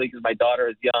leave early because my daughter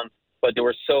is young, but they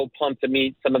were so pumped to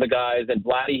meet some of the guys, and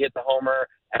Vladdy hit the homer,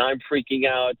 and I'm freaking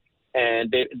out.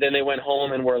 And then they went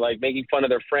home and were like making fun of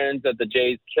their friends that the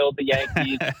Jays killed the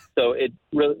Yankees. So it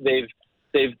really,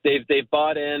 they've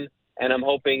bought in, and I'm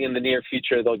hoping in the near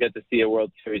future they'll get to see a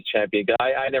World Series champion.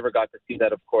 I never got to see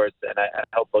that, of course, and I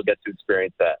hope they'll get to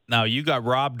experience that. Now, you got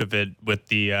robbed of it with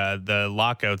the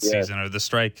lockout season or the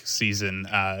strike season,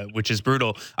 which is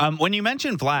brutal. When you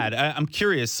mentioned Vlad, I'm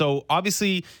curious. So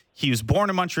obviously he was born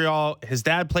in Montreal. His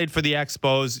dad played for the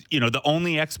Expos. You know, the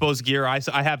only Expos gear. I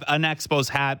have an Expos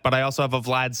hat, but I also have a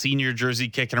Vlad Senior jersey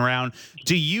kicking around.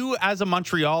 Do you, as a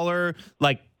Montrealer,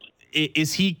 like,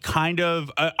 is he kind of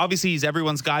obviously he's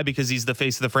everyone's guy because he's the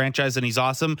face of the franchise and he's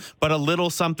awesome, but a little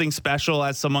something special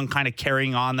as someone kind of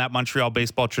carrying on that Montreal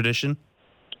baseball tradition?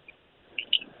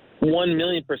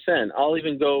 1,000,000%. I'll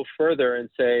even go further and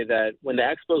say that when the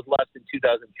Expos left in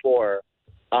 2004,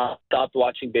 I stopped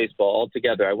watching baseball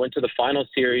altogether. I went to the final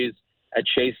series at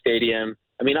Shea Stadium.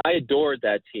 I mean, I adored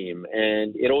that team,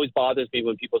 and it always bothers me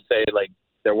when people say, like,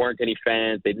 there weren't any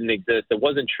fans, they didn't exist. It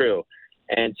wasn't true.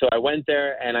 And so I went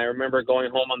there, and I remember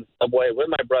going home on the subway with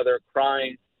my brother,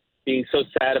 crying, being so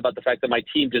sad about the fact that my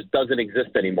team just doesn't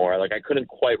exist anymore. Like, I couldn't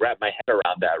quite wrap my head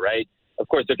around that, right? Of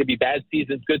course, there could be bad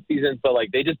seasons, good seasons, but,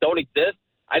 like, they just don't exist.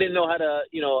 I didn't know how to,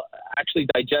 actually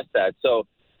digest that. So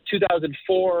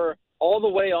 2004, all the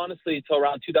way, honestly, till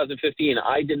around 2015,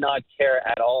 I did not care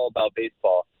at all about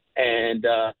baseball. And,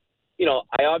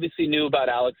 I obviously knew about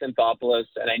Alex Anthopoulos,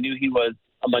 and I knew he was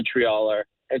a Montrealer.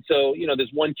 And so,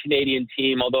 there's one Canadian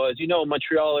team, although, as you know,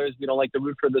 Montrealers, we don't like to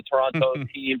root for the Toronto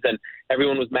teams, and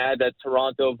everyone was mad that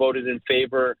Toronto voted in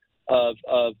favor of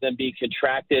them being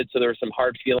contracted, so there were some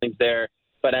hard feelings there.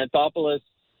 But Anthopoulos,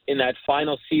 in that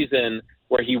final season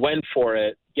where he went for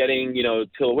it, getting,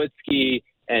 Tulowitzki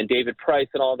and David Price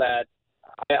and all that,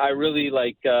 I really,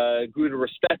 grew to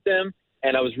respect him,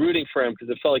 and I was rooting for him because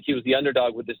it felt like he was the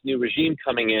underdog with this new regime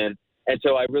coming in. And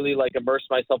so I really immersed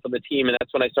myself in the team, and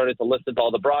that's when I started to listen to all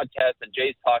the broadcasts and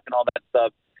Jay's talk and all that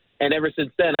stuff. And ever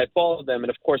since then, I followed them. And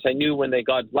of course, I knew when they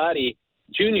got Vladdy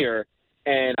Jr.,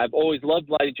 and I've always loved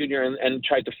Vladdy Jr. and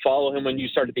tried to follow him when you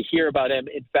started to hear about him.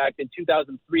 In fact, in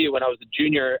 2003, when I was a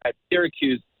junior at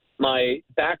Syracuse, my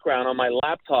background on my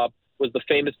laptop was the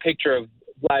famous picture of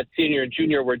Vlad Sr. and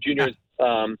Jr., where Jr.'s,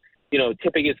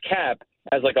 tipping his cap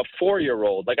as like a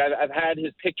 4-year-old. Like I've had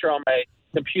his picture on my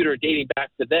computer dating back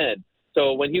to then.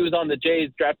 So when he was on the Jays,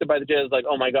 drafted by the Jays, I was like,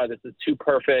 oh my God, this is too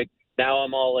perfect. Now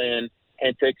I'm all in.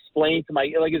 And to explain to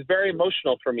it's very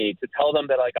emotional for me to tell them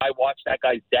that, I watched that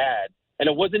guy's dad. And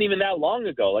it wasn't even that long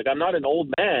ago. I'm not an old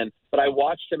man, but I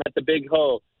watched him at the Big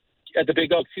O,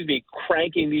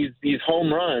 cranking these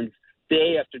home runs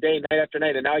day after day, night after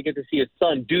night. And now I get to see his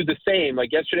son do the same.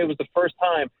 Yesterday was the first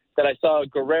time that I saw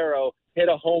Guerrero hit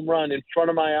a home run in front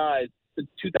of my eyes since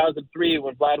 2003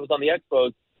 when Vlad was on the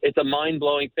Expos. It's a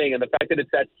mind-blowing thing. And the fact that it's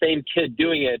that same kid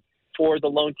doing it for the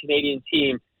lone Canadian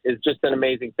team is just an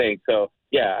amazing thing. So,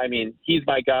 yeah, I mean, he's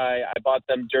my guy. I bought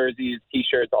them jerseys,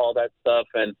 T-shirts, all that stuff.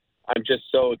 And I'm just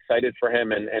so excited for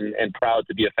him and proud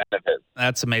to be a fan of his.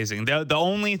 That's amazing. The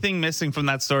only thing missing from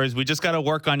that story is we just got to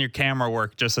work on your camera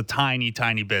work just a tiny,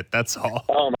 tiny bit. That's all.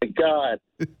 Oh, my God.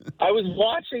 I was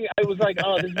watching. I was like,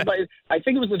 oh, this is I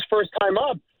think it was his first time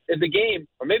up in the game,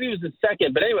 or maybe it was his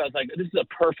second. But anyway, I was like, this is a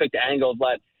perfect angle of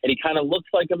Vlad. And he kind of looks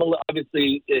like him.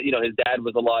 Obviously, his dad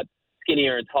was a lot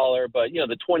skinnier and taller. But,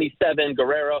 the 27,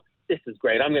 Guerrero, this is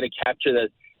great. I'm going to capture this.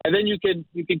 And then you can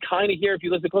kind of hear, if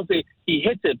you listen closely, he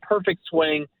hits it, perfect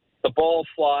swing. The ball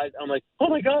flies. I'm like, oh,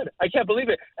 my God, I can't believe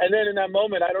it. And then in that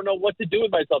moment, I don't know what to do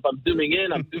with myself. I'm zooming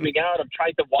in. I'm zooming out. I'm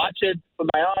trying to watch it with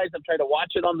my eyes. I'm trying to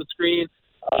watch it on the screen.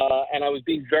 And I was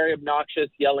being very obnoxious,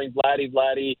 yelling, Vladdy,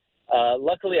 Vladdy.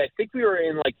 Luckily, I think we were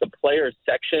in, the players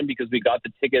section because we got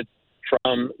the tickets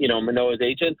from, Manoah's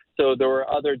agent. So there were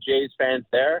other Jays fans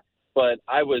there. But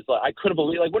I couldn't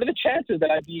believe, what are the chances that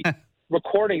I'd be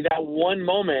recording that one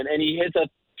moment and he hits a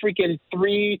freaking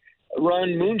 3-run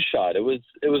moonshot? It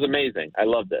was amazing. I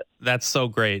loved it. That's so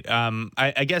great.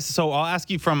 I guess so. I'll ask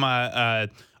you from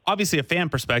obviously a fan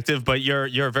perspective, but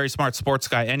you're a very smart sports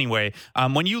guy anyway.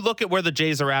 When you look at where the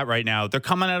Jays are at right now, they're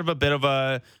coming out of a bit of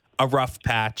a rough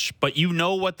patch, but you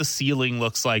know what the ceiling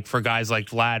looks like for guys like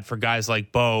Vlad, for guys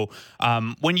like Bo.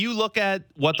 When you look at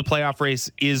what the playoff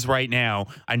race is right now,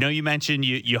 I know you mentioned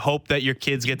you hope that your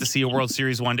kids get to see a World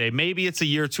Series one day. Maybe it's a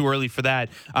year too early for that.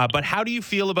 But how do you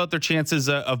feel about their chances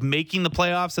of making the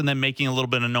playoffs and then making a little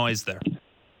bit of noise there?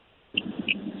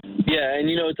 Yeah, and,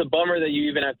 it's a bummer that you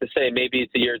even have to say maybe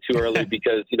it's a year too early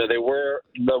because, they were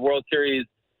the World Series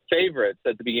favorites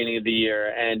at the beginning of the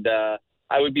year. And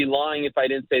I would be lying if I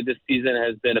didn't say this season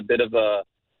has been a bit of a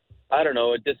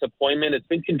disappointment. It's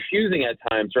been confusing at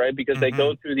times, right? Because they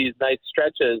go through these nice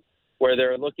stretches where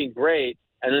they're looking great,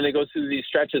 and then they go through these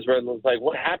stretches where it's like,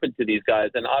 what happened to these guys?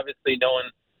 And obviously no one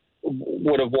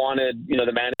would have wanted,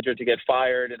 the manager to get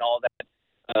fired and all that,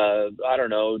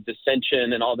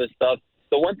 dissension and all this stuff.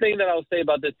 The one thing that I'll say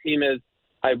about this team is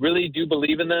I really do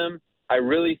believe in them. I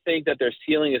really think that their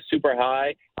ceiling is super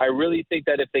high. I really think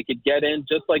that if they could get in,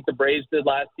 just like the Braves did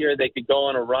last year, they could go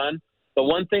on a run. The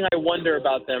one thing I wonder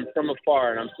about them from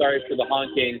afar, and I'm sorry for the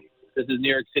honking, this is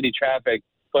New York City traffic,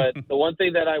 but the one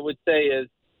thing that I would say is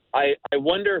I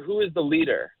wonder who is the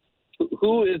leader,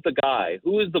 who is the guy,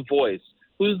 who is the voice,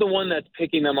 who's the one that's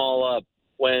picking them all up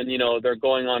when, they're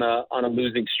going on a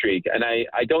losing streak. And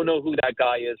I don't know who that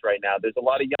guy is right now. There's a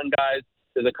lot of young guys.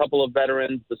 There's a couple of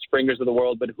veterans, the Springers of the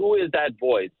world, but who is that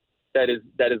voice that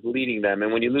is leading them?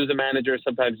 And when you lose a manager,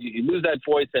 sometimes you lose that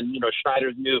voice, and,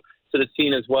 Schneider's new to the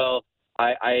scene as well.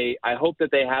 I hope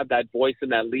that they have that voice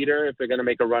and that leader if they're going to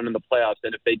make a run in the playoffs.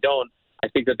 And if they don't, I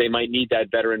think that they might need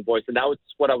that veteran voice. And that was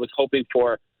what I was hoping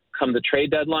for come the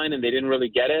trade deadline, and they didn't really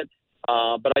get it.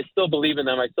 But I still believe in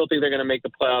them. I still think they're going to make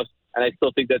the playoffs, and I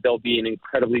still think that they'll be an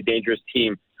incredibly dangerous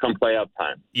team come playoff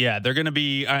time. Yeah, they're going to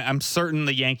be. I'm certain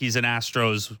the Yankees and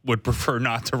Astros would prefer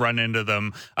not to run into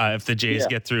them if the Jays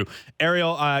get through.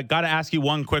 Ariel, got to ask you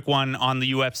one quick one on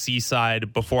the UFC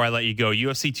side before I let you go.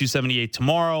 UFC 278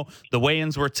 tomorrow. The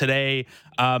weigh-ins were today.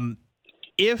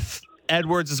 If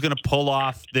Edwards is going to pull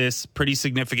off this pretty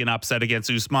significant upset against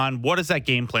Usman, what does that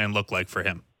game plan look like for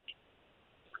him?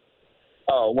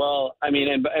 Oh, well, I mean,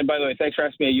 and by the way, thanks for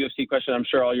asking me a UFC question. I'm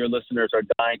sure all your listeners are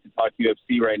dying to talk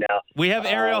UFC right now. We have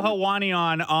Ariel Helwani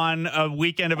on a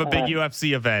weekend of a big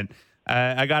UFC event.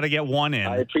 I got to get one in.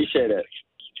 I appreciate it.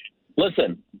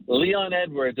 Listen, Leon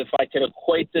Edwards, if I could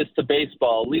equate this to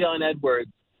baseball, Leon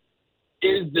Edwards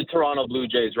is the Toronto Blue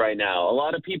Jays right now. A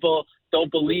lot of people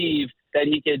don't believe that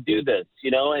he can do this,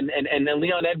 and then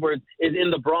Leon Edwards is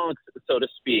in the Bronx, so to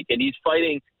speak, and he's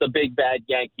fighting the big bad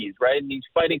Yankees, right? And he's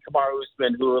fighting Kamaru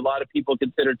Usman, who a lot of people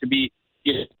consider to be.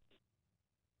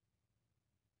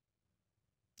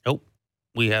 Oh,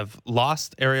 we have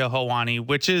lost Ariel Helwani,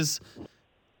 which is.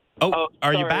 Oh,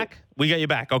 are you back? We got you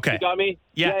back. Okay. You got me?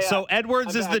 Yeah. So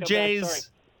Edwards is the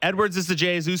Jays. Edwards is the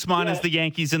Jays. Usman is the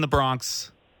Yankees in the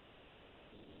Bronx.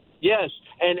 Yes,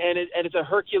 and it's a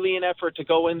Herculean effort to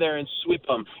go in there and sweep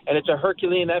them, and it's a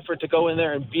Herculean effort to go in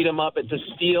there and beat them up and to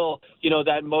steal,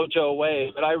 that mojo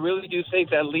away. But I really do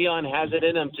think that Leon has it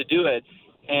in him to do it.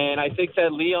 And I think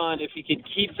that Leon, if he could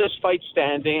keep this fight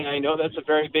standing, I know that's a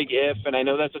very big if, and I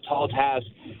know that's a tall task,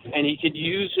 and he could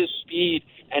use his speed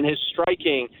and his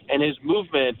striking and his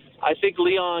movement, I think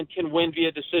Leon can win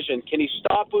via decision. Can he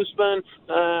stop Usman?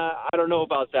 I don't know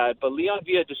about that. But Leon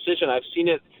via decision, I've seen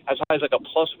it as high as like a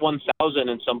plus 1,000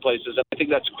 in some places. And I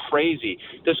think that's crazy.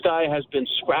 This guy has been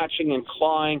scratching and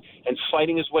clawing and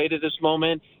fighting his way to this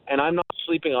moment, and I'm not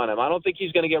sleeping on him. I don't think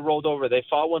he's going to get rolled over. They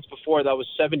fought once before. That was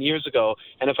 7 years ago.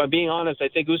 And if I'm being honest, I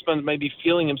think Usman may be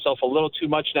feeling himself a little too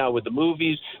much now with the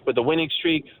movies, with the winning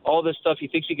streak, all this stuff. He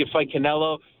thinks he could fight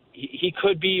Canelo. He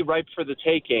could be ripe for the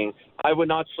taking. I would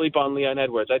not sleep on Leon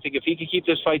Edwards. I think if he could keep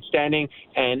this fight standing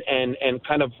and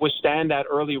kind of withstand that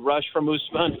early rush from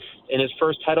Usman in his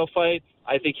first title fight,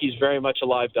 I think he's very much a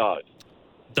live dog.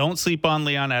 Don't sleep on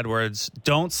Leon Edwards.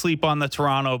 Don't sleep on the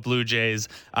Toronto Blue Jays.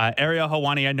 Ariel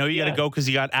Helwani, I know you got to go because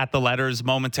you got at the letters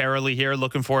momentarily here.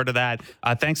 Looking forward to that.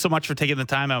 Thanks so much for taking the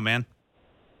time out, man.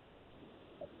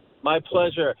 My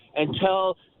pleasure. And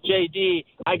tell JD,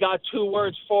 I got 2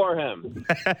 words for him.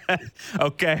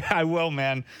 Okay, I will,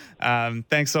 man.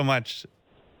 Thanks so much.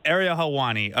 Ariel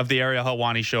Helwani of the Ariel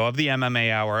Helwani Show, of the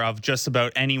MMA Hour, of just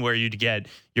about anywhere you'd get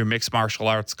your mixed martial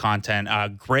arts content.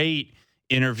 Great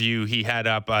interview he had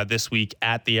up this week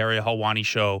at the Ariel Helwani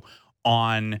Show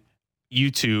on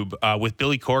YouTube with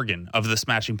Billy Corgan of the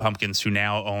Smashing Pumpkins, who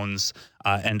now owns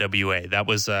NWA. That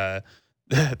was the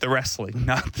wrestling,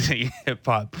 not the hip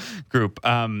hop group.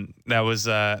 That was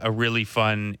a really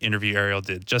fun interview Ariel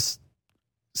did. Just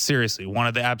seriously, one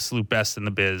of the absolute best in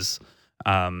the biz.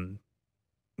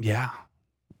 Yeah,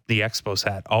 the Expos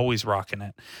hat, always rocking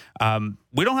it.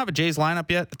 We don't have a Jays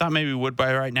lineup yet. I thought maybe we would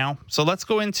by right now. So let's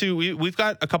go into, we've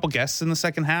got a couple guests in the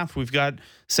second half. We've got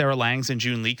Sarah Langs and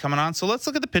June Lee coming on. So let's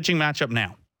look at the pitching matchup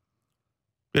now.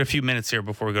 We got a few minutes here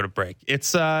before we go to break.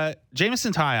 It's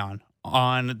Jameson Taillon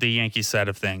on the Yankees side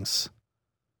of things.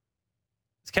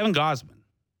 It's Kevin Gausman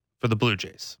for the Blue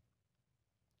Jays.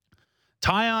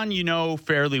 Taillon,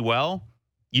 fairly well.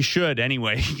 You should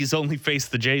anyway. He's only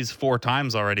faced the Jays 4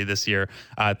 times already this year.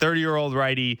 30-year-old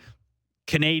righty,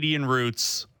 Canadian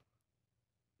roots,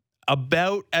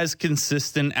 about as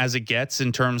consistent as it gets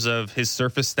in terms of his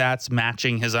surface stats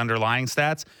matching his underlying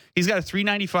stats. He's got a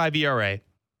 3.95 ERA,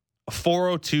 a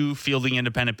 4.02 fielding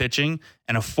independent pitching,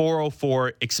 and a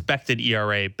 4.04 expected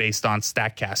ERA based on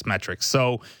StatCast metrics.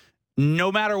 So no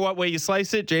matter what way you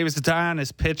slice it, Jameson Taillon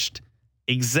has pitched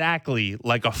exactly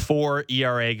like a 4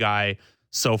 ERA guy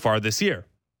so far this year.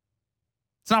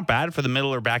 It's not bad for the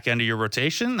middle or back end of your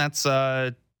rotation. That's,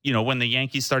 when the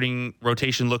Yankees starting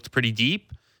rotation looked pretty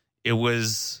deep, it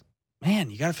was,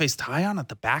 man, you got to face Taillon at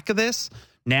the back of this.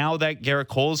 Now that Garrett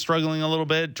Cole is struggling a little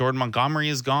bit, Jordan Montgomery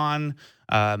is gone,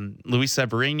 Luis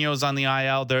Severino is on the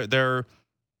IL. Their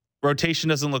rotation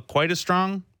doesn't look quite as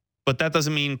strong, but that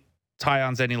doesn't mean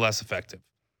Taillon's any less effective.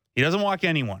 He doesn't walk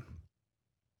anyone.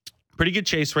 Pretty good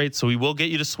chase rate, so he will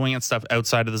get you to swing at stuff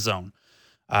outside of the zone.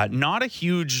 Not a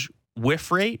huge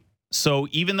whiff rate, so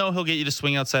even though he'll get you to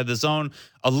swing outside the zone,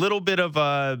 a little bit of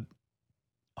a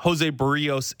Jose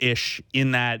Barrios-ish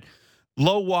in that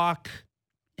low walk,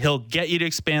 he'll get you to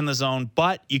expand the zone,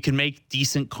 but you can make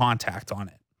decent contact on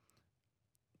it.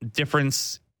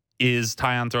 Difference is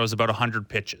Taillon throws about 100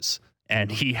 pitches,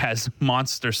 and he has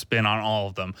monster spin on all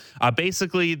of them.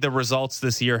 Basically, the results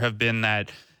this year have been that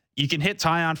you can hit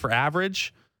Taillon for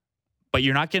average, but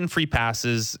you're not getting free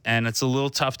passes, and it's a little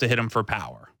tough to hit him for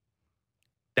power.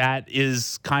 That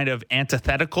is kind of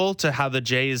antithetical to how the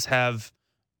Jays have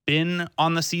been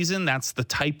on the season. That's the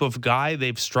type of guy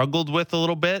they've struggled with a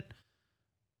little bit.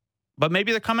 But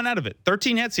maybe they're coming out of it.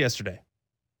 13 hits yesterday.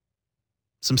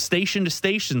 Some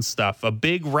station-to-station stuff. A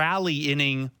big rally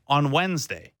inning on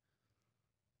Wednesday.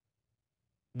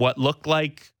 What looked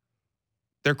like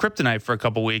their kryptonite for a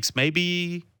couple weeks.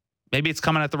 Maybe it's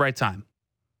coming at the right time.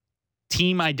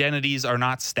 Team identities are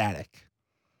not static.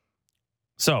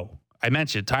 So, I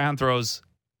mentioned Taillon throws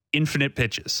infinite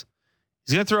pitches.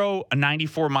 He's going to throw a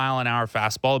 94-mile-an-hour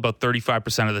fastball about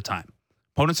 35% of the time.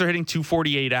 Opponents are hitting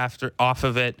 248 off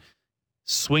of it,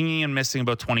 swinging and missing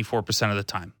about 24% of the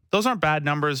time. Those aren't bad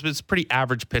numbers, but it's a pretty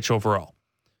average pitch overall.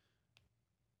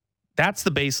 That's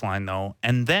the baseline, though.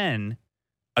 And then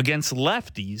against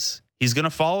lefties, he's going to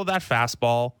follow that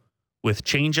fastball with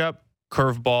changeup,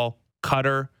 curveball,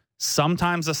 cutter,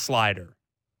 sometimes a slider.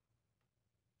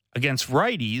 Against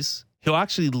righties, he'll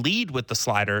actually lead with the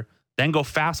slider, then go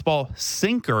fastball,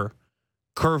 sinker,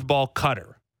 curveball,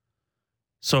 cutter.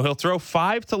 So he'll throw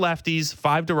 5 to lefties,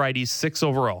 5 to righties, 6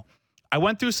 overall. I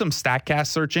went through some StatCast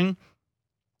searching.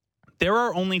 There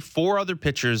are only 4 other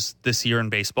pitchers this year in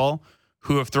baseball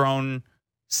who have thrown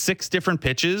 6 different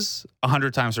pitches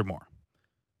 100 times or more.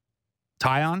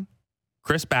 Taillon,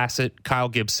 Chris Bassett, Kyle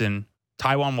Gibson,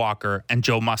 Taijuan Walker, and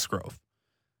Joe Musgrove.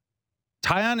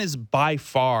 Taillon is by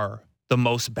far the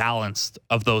most balanced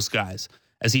of those guys,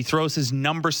 as he throws his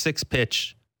number 6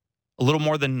 pitch a little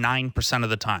more than 9% of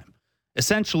the time.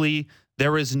 Essentially,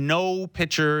 there is no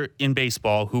pitcher in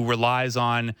baseball who relies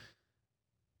on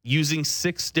using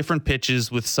 6 different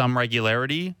pitches with some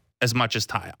regularity as much as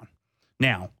Taillon.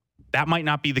 Now, that might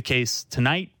not be the case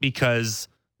tonight because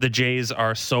the Jays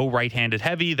are so right-handed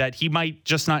heavy that he might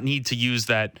just not need to use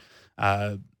that,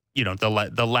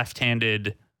 the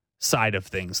left-handed side of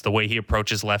things. The way he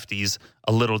approaches lefties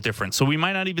a little different. So we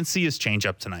might not even see his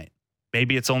changeup tonight.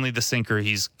 Maybe it's only the sinker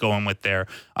he's going with there.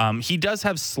 He does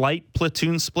have slight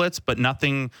platoon splits, but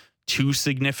nothing too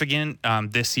significant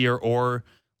this year or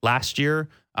last year.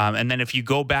 And then if you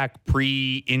go back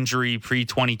pre-injury,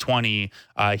 pre-2020,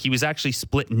 he was actually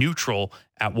split neutral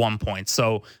at one point.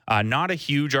 So not a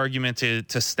huge argument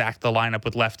to stack the lineup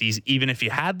with lefties, even if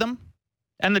you had them.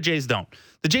 And the Jays don't.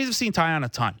 The Jays have seen Taillon a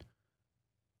ton.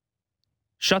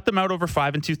 Shut them out over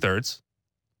 5 2/3.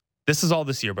 This is all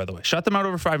this year, by the way. Shut them out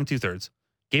over 5 2/3.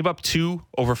 Gave up 2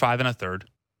 over 5 1/3.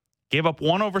 Gave up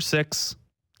 1 over 6.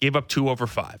 Gave up 2 over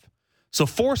 5. So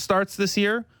 4 starts this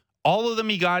year. All of them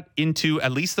he got into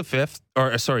at least the 5th,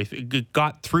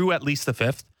 got through at least the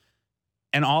 5th.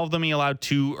 And all of them he allowed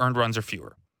 2 earned runs or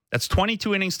fewer. That's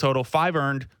 22 innings total, 5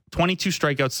 earned, 22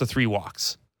 strikeouts to 3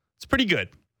 walks. It's pretty good.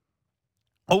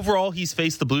 Overall, he's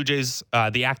faced the Blue Jays,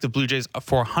 the active Blue Jays,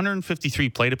 for 153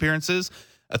 plate appearances,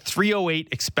 a 308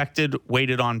 expected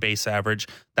weighted on base average.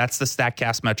 That's the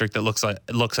StatCast metric that looks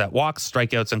at walks,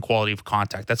 strikeouts, and quality of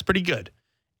contact. That's pretty good.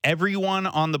 Everyone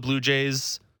on the Blue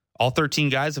Jays, all 13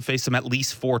 guys, have faced him at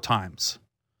least 4 times.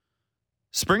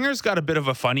 Springer's got a bit of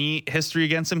a funny history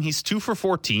against him. He's 2 for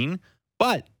 14,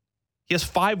 but he has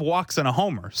 5 walks and a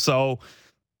homer. So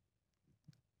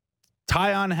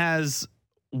Taillon has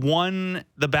won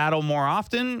the battle more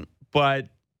often, but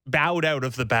bowed out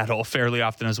of the battle fairly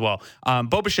often as well.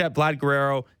 Bo Bichette, Vlad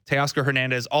Guerrero, Teoscar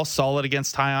Hernandez, all solid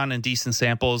against Taillon in decent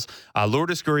samples.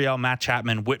 Lourdes Gurriel, Matt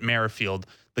Chapman, Whit Merrifield.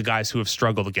 the guys who have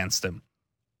struggled against him.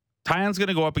 Taillon's going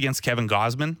to go up against Kevin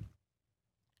Gausman.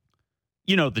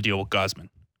 You know the deal with Gausman.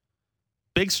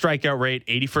 Big strikeout rate,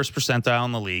 81st percentile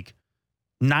in the league.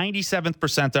 97th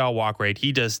percentile walk rate.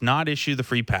 He does not issue the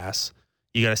free pass.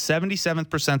 You got a 77th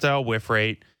percentile whiff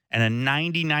rate and a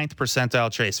 99th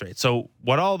percentile chase rate. So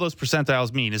what all those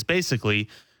percentiles mean is basically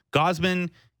Gausman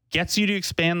gets you to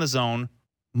expand the zone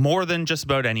more than just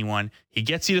about anyone. He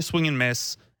gets you to swing and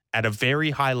miss at a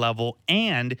very high level.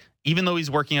 And even though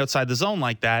he's working outside the zone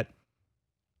like that,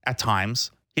 at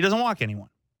times, he doesn't walk anyone.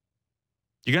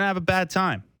 You're going to have a bad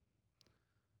time.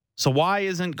 So why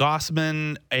isn't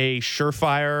Gausman a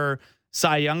surefire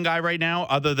Cy Young guy right now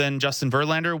other than Justin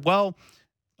Verlander? Well,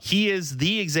 he is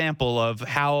the example of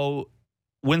how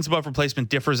wins above replacement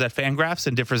differs at Fangraphs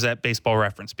and differs at Baseball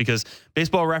Reference, because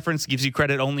Baseball Reference gives you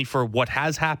credit only for what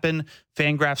has happened.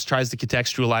 Fangraphs tries to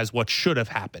contextualize what should have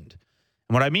happened.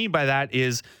 And what I mean by that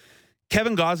is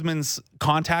Kevin Gausman's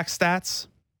contact stats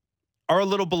are a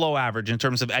little below average in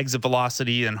terms of exit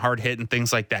velocity and hard hit and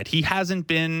things like that. He hasn't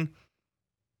been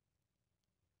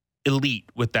elite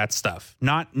with that stuff.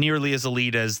 Not nearly as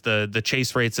elite as the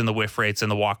chase rates and the whiff rates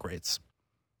and the walk rates.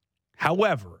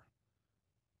 However,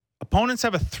 opponents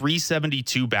have a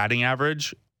 372 batting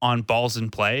average on balls in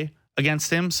play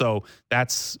against him. So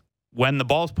that's when the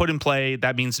ball's put in play,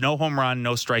 that means no home run,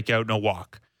 no strikeout, no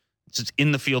walk. It's just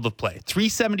in the field of play.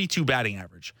 372 batting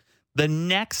average. The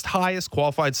next highest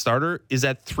qualified starter is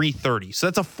at 330. So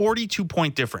that's a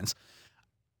 42-point difference.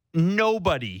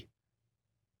 Nobody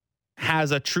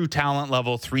has a true talent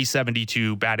level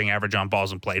 372 batting average on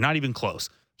balls in play. Not even close.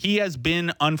 He has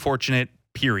been unfortunate,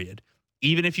 period.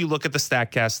 Even if you look at the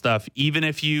StatCast stuff, even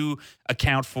if you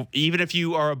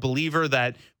are a believer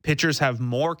that pitchers have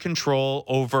more control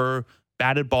over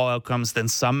batted ball outcomes than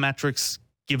some metrics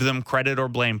give them credit or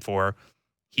blame for,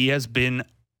 he has been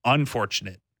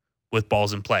unfortunate with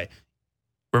balls in play.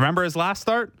 Remember his last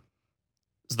start?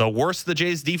 It's the worst the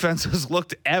Jays defense has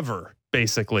looked ever,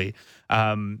 basically.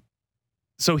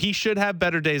 So he should have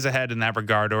better days ahead in that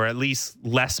regard, or at least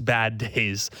less bad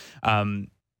days.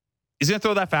 He's going to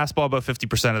throw that fastball about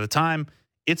 50% of the time.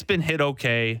 It's been hit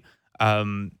okay.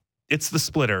 It's the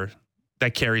splitter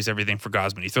that carries everything for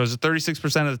Gausman. He throws it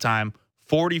 36% of the time,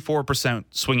 44%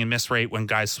 swing and miss rate when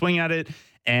guys swing at it,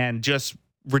 and just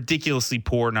ridiculously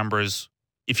poor numbers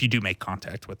if you do make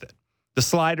contact with it. The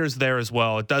slider's there as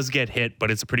well. It does get hit, but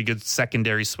it's a pretty good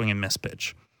secondary swing and miss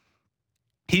pitch.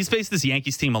 He's faced this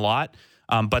Yankees team a lot,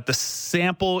 but the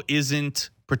sample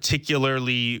isn't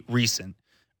particularly recent.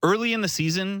 Early in the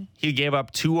season, he gave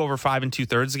up 2 over 5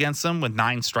 2/3 against them with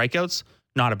 9 strikeouts.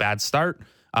 Not a bad start.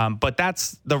 But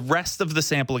that's the rest of the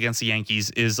sample against the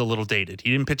Yankees is a little dated. He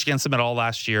didn't pitch against them at all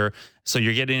last year. So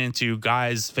you're getting into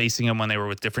guys facing him when they were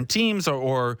with different teams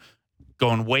or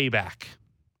going way back.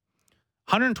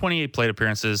 128 plate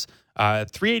appearances,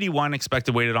 381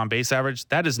 expected weighted on base average.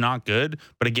 That is not good.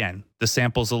 But again, the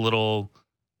sample's a little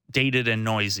dated and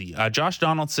noisy. Josh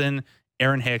Donaldson,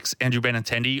 Aaron Hicks, Andrew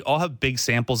Benintendi all have big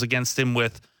samples against him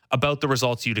with about the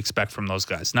results you'd expect from those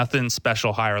guys. Nothing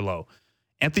special, high or low.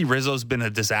 Anthony Rizzo's been a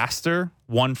disaster,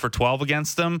 1 for 12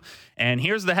 against them. And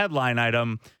here's the headline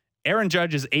item. Aaron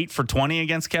Judge is 8 for 20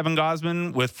 against Kevin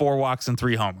Gausman with 4 walks and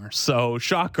 3 homers. So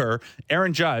shocker,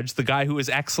 Aaron Judge, the guy who is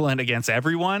excellent against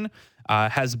everyone,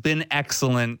 has been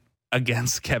excellent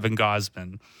against Kevin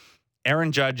Gausman.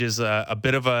 Aaron Judge is a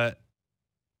bit of a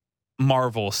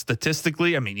marvel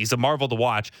statistically. I mean, he's a marvel to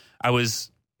watch. There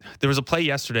was a play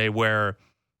yesterday where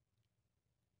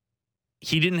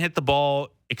he didn't hit the ball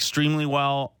extremely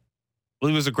well.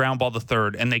 It was a ground ball to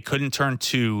third, and they couldn't turn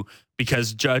 2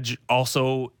 because Judge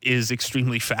also is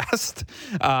extremely fast.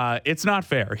 It's not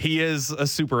fair. He is a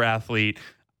super athlete.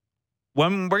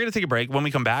 When we're going to take a break, when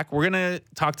we come back, we're going to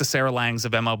talk to Sarah Langs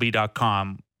of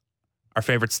MLB.com, our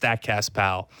favorite StatCast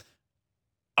pal,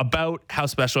 about how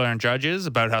special Aaron Judge is,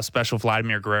 about how special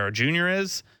Vladimir Guerrero Jr.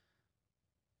 is.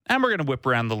 And we're going to whip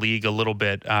around the league a little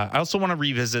bit. I also want to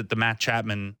revisit the Matt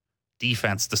Chapman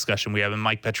defense discussion we had with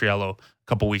Mike Petriello a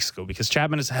couple weeks ago, because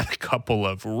Chapman has had a couple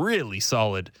of really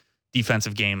solid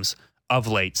defensive games of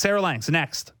late. Sarah Langs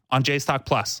next on Jays Talk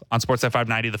Plus on Sportsnet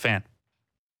 590 The Fan.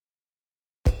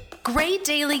 Great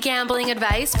daily gambling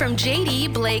advice from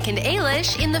JD, Blake, and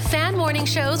Ailish in the Fan Morning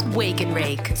Show's Wake and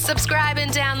Rake. Subscribe and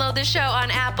download the show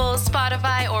on Apple,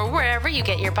 Spotify, or wherever you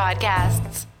get your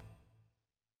podcasts.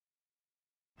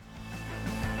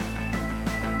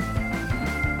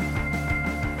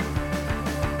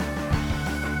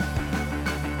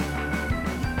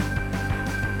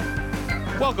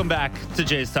 Welcome back to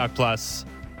Jays Talk Plus.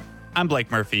 I'm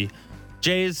Blake Murphy.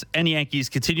 Jays and Yankees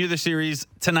continue the series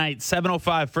tonight,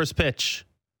 7:05 first pitch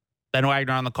Ben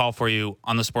Wagner on the call for you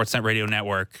on the Sportsnet Radio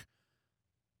Network.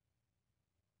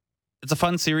 It's a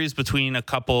fun series between a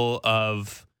couple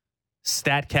of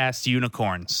StatCast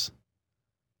unicorns.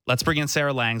 Let's bring in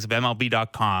Sarah Langs of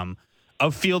MLB.com,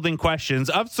 of fielding questions,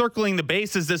 of circling the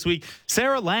bases this week.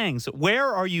 Sarah Langs, where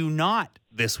are you not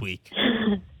this week?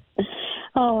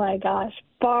 Oh, my gosh.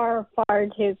 Far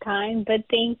too kind. But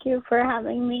thank you for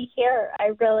having me here.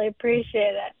 I really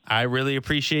appreciate it. I really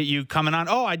appreciate you coming on.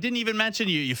 Oh, I didn't even mention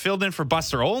you. You filled in for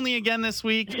Buster Olney again this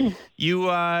week. You,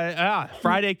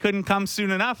 Friday couldn't come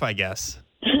soon enough, I guess.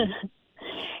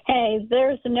 Hey,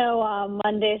 there's no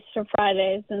Mondays to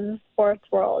Fridays in the sports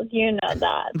world. You know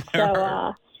that.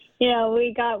 So,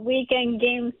 we got weekend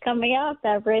games coming up.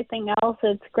 Everything else,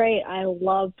 it's great. I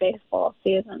love baseball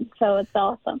season, so it's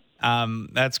awesome.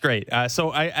 That's great.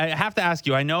 So I have to ask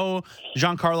you, I know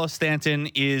Giancarlo Stanton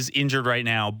is injured right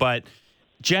now, but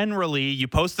generally you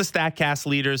post the StatCast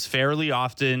leaders fairly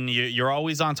often. You're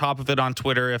always on top of it on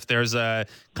Twitter if there's a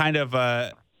kind of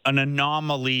an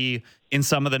anomaly in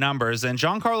some of the numbers. And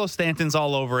Giancarlo Stanton's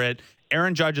all over it.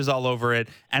 Aaron Judge is all over it,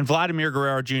 and Vladimir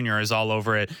Guerrero Jr. is all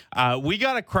over it. We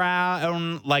got to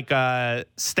crown like a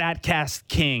StatCast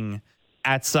king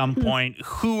at some point.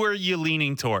 Who are you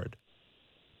leaning toward?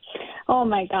 Oh,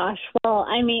 my gosh. Well,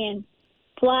 I mean,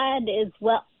 Vlad is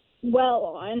well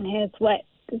on his way.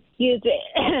 Excuse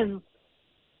me.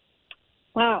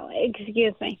 Wow,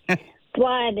 excuse me.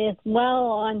 Vlad is well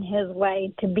on his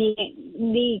way to being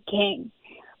the king.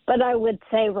 But I would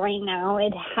say right now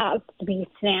it has to be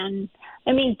Stan.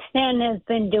 I mean, Stan has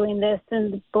been doing this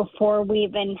since before we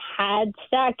even had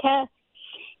StatCast.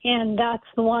 And that's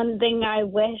the one thing I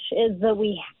wish is that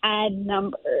we had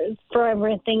numbers for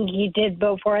everything he did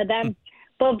before then.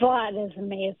 But Vlad is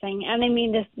amazing. And I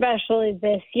mean, especially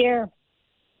this year,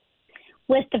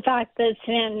 with the fact that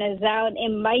Stan is out, it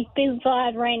might be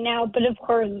Vlad right now. But of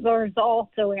course, there's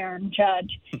also Aaron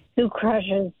Judge, who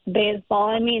crushes baseball.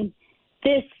 I mean,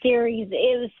 this series,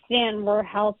 if Stan were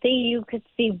healthy, you could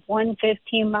see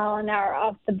 115 mile an hour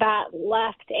off the bat,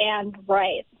 left and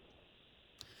right.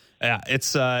 Yeah,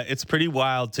 it's pretty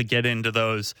wild to get into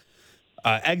those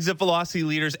exit velocity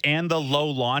leaders and the low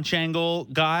launch angle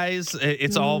guys.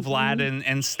 It's all Vlad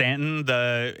and Stanton.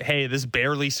 This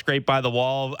barely scraped by the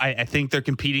wall. I think they're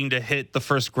competing to hit the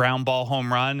first ground ball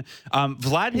home run.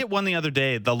 Vlad hit one the other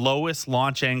day, the lowest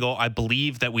launch angle I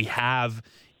believe that we have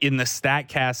in the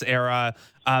StatCast era.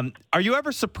 Are you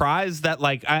ever surprised that,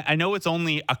 like, I know it's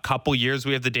only a couple years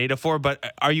we have the data for,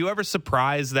 but are you ever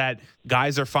surprised that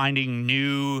guys are finding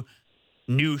new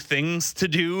things to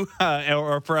do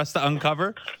or for us to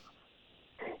uncover?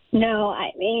 No, I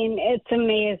mean, it's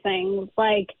amazing.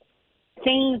 Like,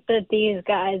 things that these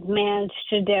guys managed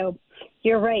to do.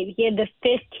 You're right. He had the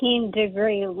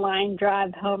 15-degree line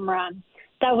drive home run.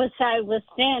 That was tied with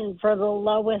Stan for the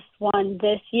lowest one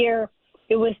this year.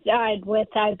 It was tied with,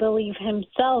 I believe,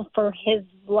 himself for his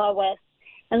lowest,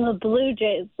 and the Blue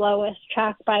Jays' lowest,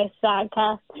 tracked by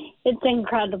StatCast. It's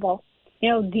incredible.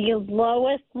 The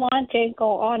lowest launch angle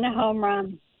on a home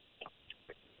run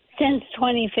since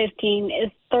 2015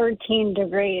 is 13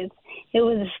 degrees. It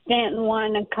was a Stanton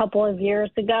one a couple of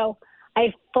years ago.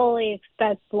 I fully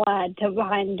expect Vlad to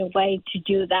find a way to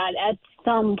do that at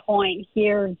some point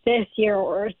here this year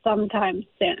or sometime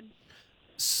soon.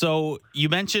 So you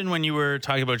mentioned when you were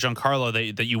talking about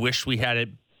Giancarlo that you wished we had it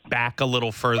back a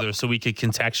little further so we could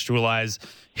contextualize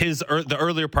the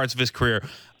earlier parts of his career.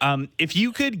 If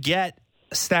you could get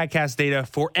StatCast data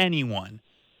for anyone,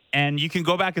 and you can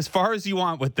go back as far as you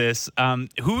want with this,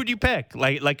 who would you pick?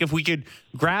 Like if we could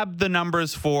grab the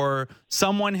numbers for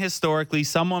someone historically,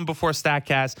 someone before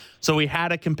StatCast, so we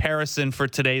had a comparison for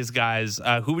today's guys,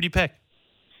 who would you pick?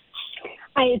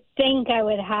 I think I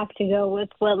would have to go with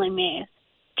Willie Mays.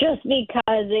 Just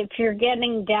because if you're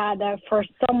getting data for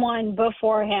someone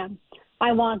before him,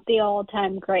 I want the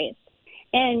all-time greats.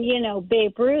 And,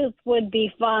 Babe Ruth would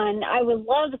be fun. I would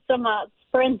love some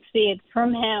sprint speed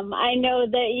from him. I know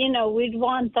that, we'd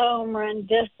want the home run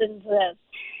distances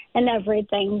and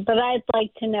everything, but I'd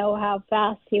like to know how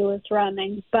fast he was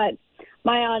running. But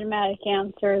my automatic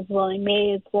answer is Willie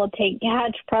Mays. We'll take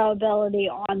catch probability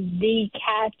on the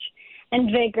catch and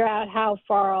figure out how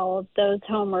far all of those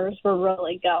homers were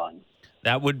really going.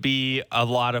 That would be a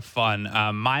lot of fun.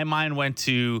 My mind went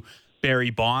to Barry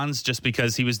Bonds just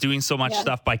because he was doing so much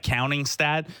stuff by counting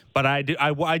stat. But I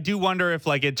do wonder if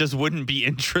it just wouldn't be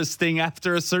interesting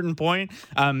after a certain point.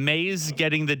 Mays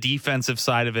getting the defensive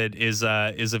side of it is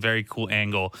a very cool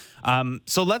angle.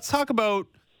 So let's talk about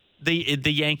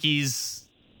the Yankees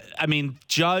I mean,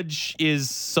 Judge is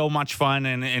so much fun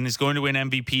and is going to win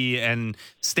MVP, and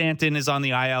Stanton is on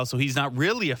the IL, so he's not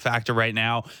really a factor right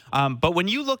now. But when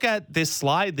you look at this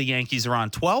slide the Yankees are on,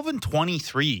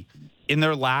 12-23 in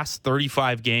their last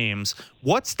 35 games,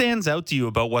 what stands out to you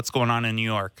about what's going on in New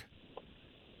York?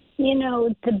 You know,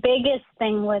 the biggest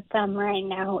thing with them right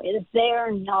now is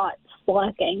they're not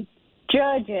slugging.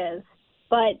 Judge is,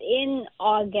 but in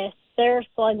August, their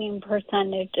slugging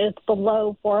percentage is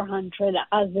below 400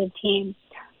 as a team.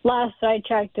 Last I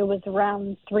checked, it was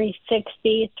around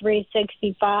 360,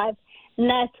 365, and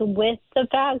that's with the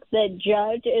fact that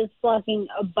Judge is slugging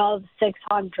above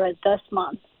 600 this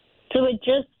month. So it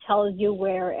just tells you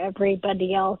where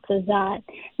everybody else is at.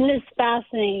 And it's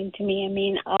fascinating to me. I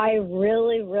mean, I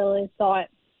really, really thought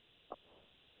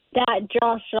that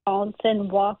Josh Donaldson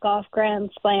walk-off grand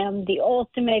slam, the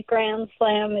ultimate grand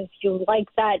slam, if you like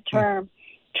that term,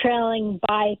 trailing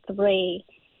by 3,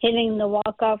 hitting the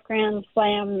walk-off grand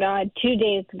slam 2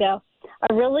 days ago,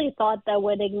 I really thought that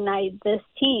would ignite this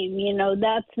team. You know,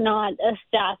 that's not a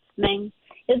stats thing.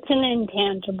 It's an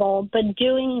intangible, but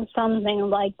doing something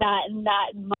like that in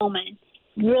that moment,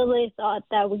 really thought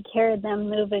that would carry them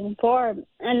moving forward.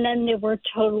 And then they were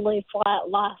totally flat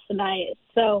last night.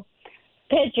 So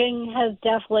pitching has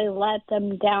definitely let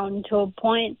them down to a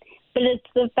point, but it's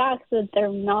the fact that they're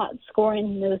not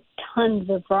scoring those tons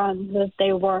of runs that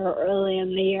they were early in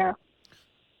the year.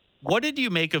 What did you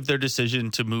make of their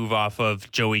decision to move off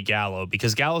of Joey Gallo?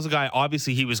 Because Gallo's a guy,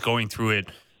 obviously he was going through it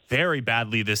very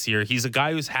badly this year. He's a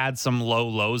guy who's had some low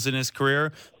lows in his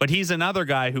career, but he's another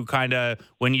guy who kind of,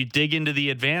 when you dig into the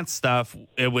advanced stuff,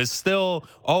 it was still,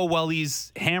 oh, well,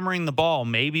 he's hammering the ball.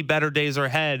 Maybe better days are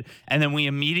ahead. And then we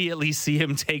immediately see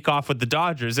him take off with the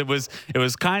Dodgers. It was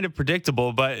kind of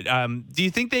predictable, but do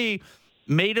you think they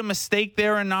made a mistake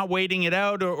there and not waiting it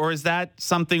out? Or is that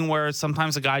something where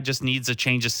sometimes a guy just needs a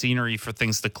change of scenery for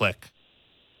things to click?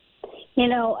 You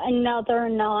know, another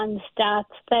non-stats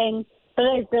thing, but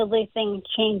I really think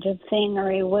change of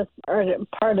scenery was part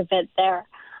of it there.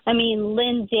 I mean,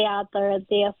 Lindsay Adler at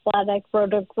The Athletic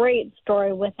wrote a great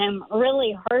story with him, a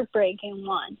really heartbreaking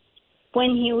one,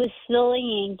 when he was still a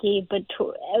Yankee, but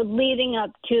leading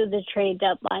up to the trade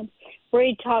deadline, where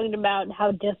he talked about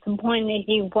how disappointed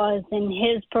he was in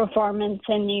his performance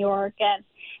in New York and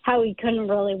how he couldn't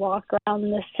really walk around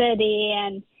the city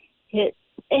and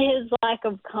his lack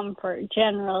of comfort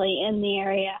generally in the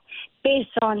area based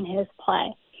on his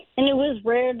play. And it was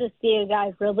rare to see a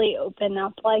guy really open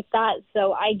up like that,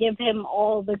 so I give him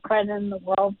all the credit in the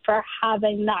world for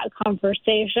having that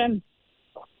conversation.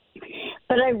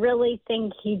 But I really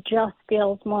think he just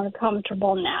feels more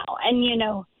comfortable now. And, you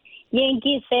know,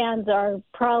 Yankees fans are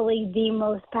probably the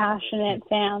most passionate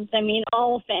fans. I mean,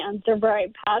 all fans are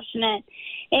very passionate.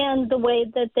 And the way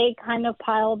that they kind of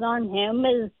piled on him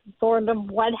is sort of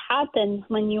what happens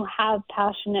when you have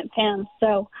passionate fans.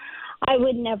 So I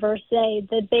would never say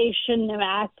that they shouldn't have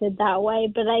acted that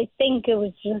way, but I think it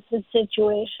was just a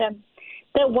situation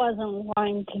that wasn't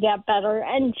going to get better.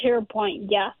 And to your point,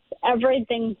 yes,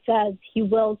 everything says he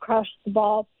will crush the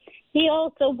ball. He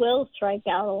also will strike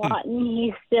out a lot, and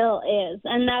he still is,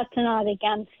 and that's not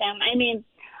against him. I mean,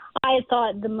 I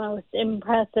thought the most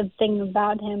impressive thing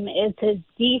about him is his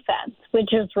defense,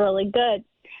 which is really good.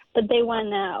 But they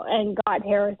went out and got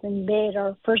Harrison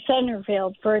Bader for center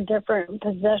field for a different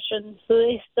position, so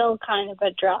they still kind of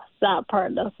addressed that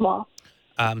part as well.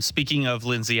 Speaking of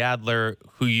Lindsay Adler,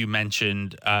 who you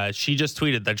mentioned, she just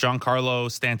tweeted that Giancarlo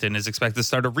Stanton is expected to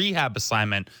start a rehab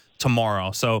assignment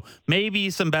tomorrow. So maybe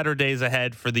some better days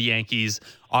ahead for the Yankees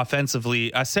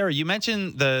offensively. Sarah, you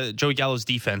mentioned the Joey Gallo's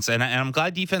defense, and I'm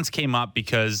glad defense came up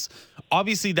because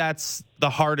obviously that's the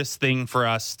hardest thing for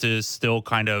us to still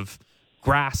kind of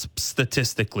grasp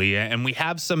statistically. And we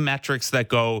have some metrics that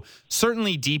go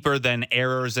certainly deeper than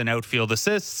errors and outfield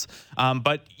assists,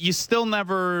 but you still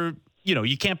never,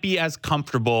 you can't be as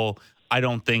comfortable, I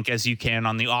don't think, as you can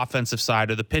on the offensive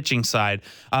side or the pitching side.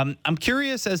 I'm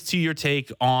curious as to your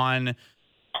take on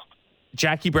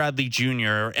Jackie Bradley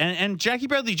Jr. and Jackie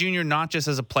Bradley Jr. not just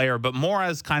as a player, but more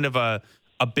as kind of a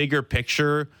bigger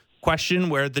picture question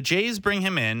where the Jays bring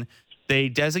him in. They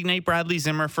designate Bradley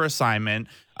Zimmer for assignment.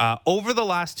 Over the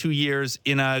last 2 years,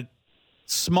 in a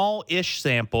small-ish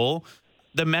sample,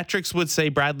 the metrics would say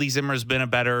Bradley Zimmer's been a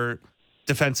better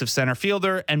defensive center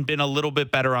fielder and been a little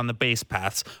bit better on the base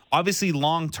paths. Obviously,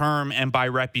 long-term and by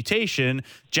reputation,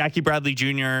 Jackie Bradley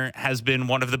Jr. has been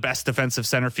one of the best defensive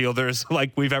center fielders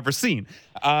like we've ever seen.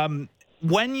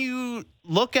 When you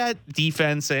look at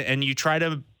defense and you try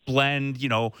to blend,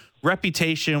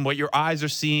 reputation, what your eyes are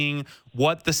seeing,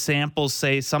 what the samples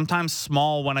say, sometimes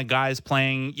small when a guy's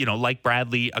playing, like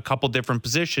Bradley, a couple different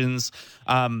positions.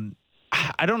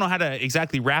 I don't know how to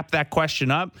exactly wrap that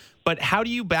question up, but how do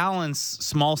you balance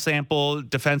small sample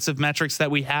defensive metrics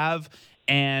that we have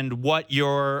and what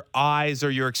your eyes or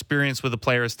your experience with a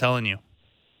player is telling you?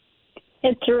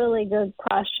 It's a really good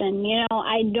question.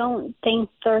 I don't think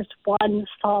there's one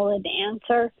solid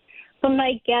answer. But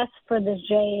my guess for the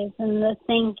Jays and the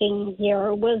thinking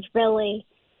here was really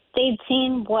they'd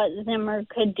seen what Zimmer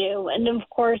could do. And, of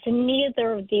course,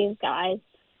 neither of these guys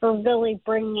are really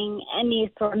bringing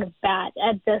any sort of bat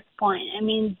at this point. I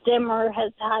mean, Zimmer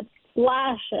has had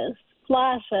flashes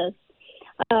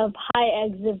of high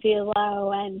exit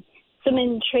velo and some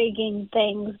intriguing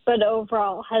things, but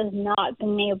overall has not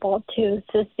been able to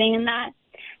sustain that.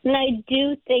 And I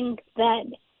do think that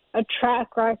a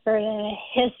track record and a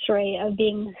history of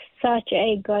being such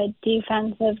a good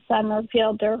defensive center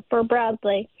fielder for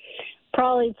Bradley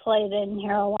probably played in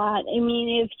here a lot. I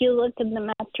mean, if you look at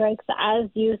the metrics, as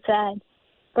you said,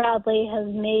 Bradley has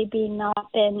maybe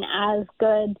not been as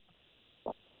good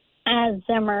as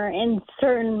Zimmer in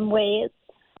certain ways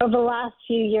over the last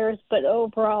few years, but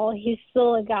overall he's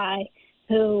still a guy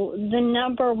who the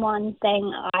number one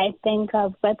thing I think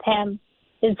of with him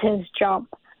is his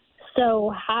jump. So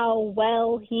how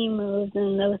well he moves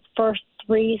in those first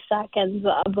 3 seconds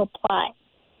of a play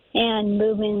and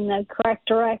moving in the correct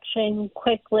direction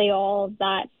quickly, all of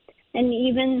that. And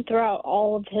even throughout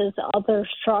all of his other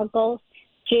struggles,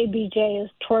 JBJ is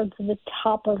towards the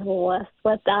top of the list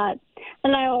with that.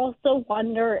 And I also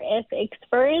wonder if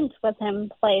experience with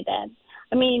him played in.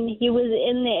 I mean, he was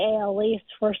in the AL East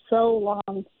for so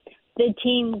long. The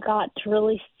team got to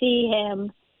really see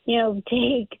him,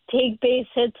 take base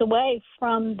hits away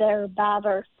from their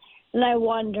batters. And I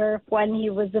wonder if when he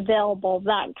was available,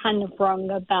 that kind of rung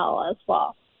a bell as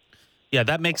well. Yeah,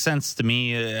 that makes sense to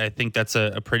me. I think that's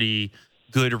a pretty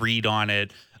good read on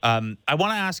it. I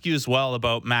want to ask you as well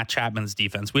about Matt Chapman's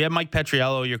defense. We had Mike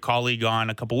Petriello, your colleague, on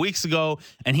a couple weeks ago,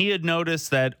 and he had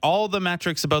noticed that all the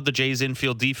metrics about the Jays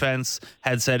infield defense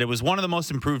had said it was one of the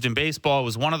most improved in baseball. It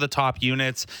was one of the top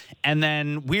units. And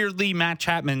then weirdly, Matt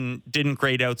Chapman didn't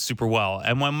grade out super well.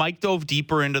 And when Mike dove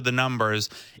deeper into the numbers,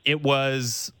 it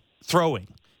was throwing.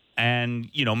 And,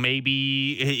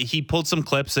 maybe he pulled some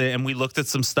clips and we looked at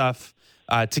some stuff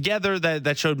together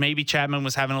that showed maybe Chapman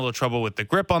was having a little trouble with the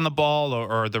grip on the ball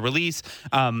or the release.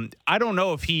 I don't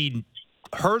know if he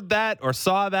heard that or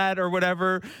saw that or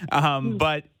whatever,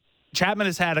 but Chapman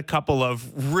has had a couple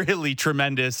of really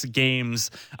tremendous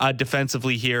games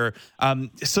defensively here.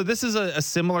 So this is a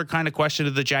similar kind of question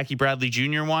to the Jackie Bradley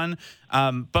Jr. one.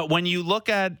 But when you look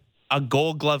at a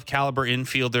Gold Glove caliber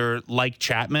infielder like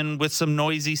Chapman with some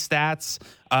noisy stats,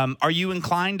 are you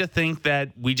inclined to think that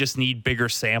we just need bigger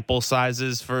sample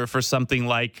sizes for something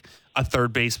like a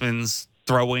third baseman's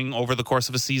throwing over the course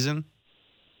of a season?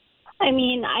 I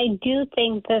mean, I do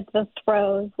think that the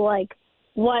throws, like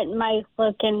what Mike's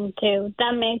looking to,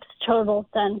 that makes total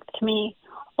sense to me.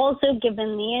 Also,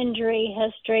 given the injury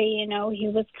history, he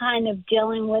was kind of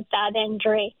dealing with that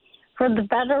injury for the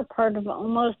better part of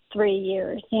almost 3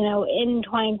 years, in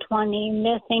 2020,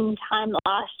 missing time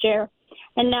last year,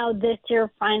 and now this year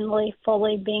finally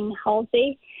fully being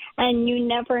healthy. And you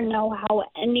never know how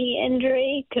any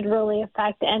injury could really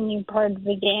affect any part of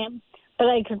the game. But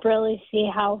I could really see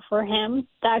how for him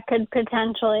that could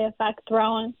potentially affect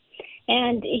throwing.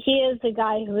 And he is a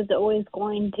guy who is always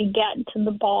going to get to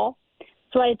the ball.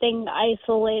 So I think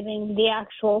isolating the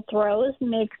actual throws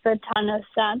makes a ton of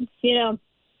sense.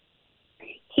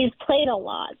 He's played a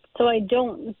lot, so I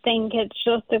don't think it's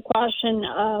just a question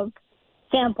of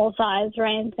sample size or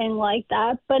anything like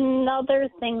that. But another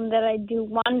thing that I do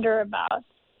wonder about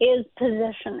is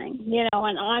positioning,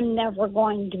 and I'm never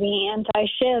going to be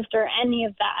anti-shift or any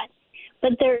of that.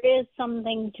 But there is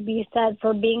something to be said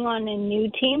for being on a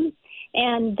new team,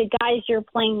 and the guys you're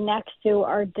playing next to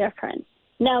are different.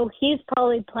 Now, he's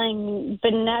probably playing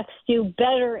the next to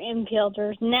better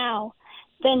infielders now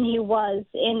than he was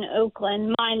in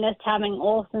Oakland, minus having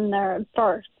Olsen there at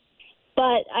first.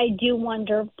 But I do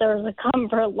wonder if there's a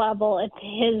comfort level if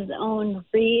his own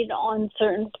read on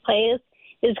certain plays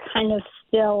is kind of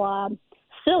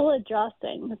still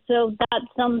adjusting. So that's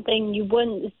something you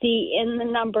wouldn't see in the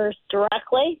numbers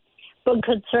directly, but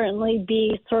could certainly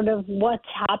be sort of what's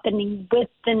happening with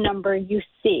the number you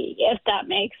see, if that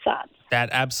makes sense. That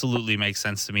absolutely makes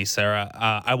sense to me, Sarah.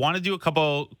 I want to do a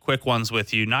couple quick ones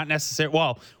with you. Not necessarily.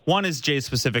 Well, one is Jay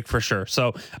specific for sure.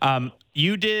 So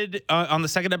You did on the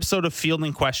second episode of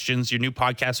Fielding Questions, your new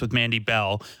podcast with Mandy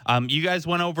Bell. You guys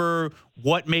went over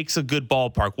what makes a good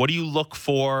ballpark. What do you look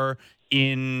for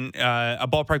in a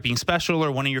ballpark being special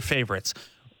or one of your favorites?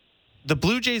 The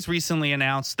Blue Jays recently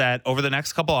announced that over the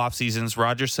next couple off seasons,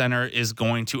 Rogers Center is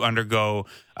going to undergo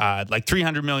like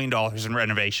 $300 million in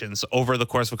renovations over the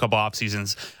course of a couple off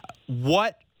seasons.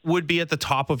 What would be at the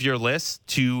top of your list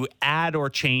to add or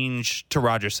change to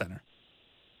Rogers Center?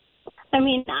 I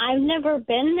mean, I've never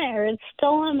been there. It's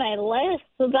still on my list,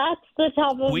 so that's the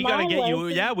top of my list. We got to get you.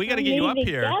 Yeah, we got to get you up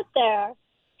here. Get there.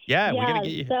 Yeah, we got to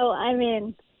get you. So I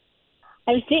mean,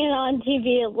 I've seen it on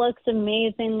TV. It looks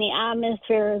amazing. The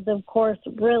atmosphere is, of course,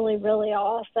 really, really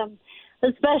awesome,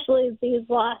 especially these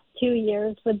last 2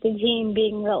 years with the team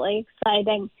being really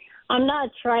exciting. I'm not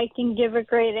sure I can give a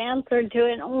great answer to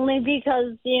it, only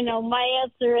because, my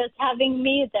answer is having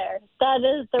me there. That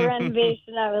is the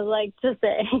renovation I would like to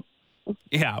say.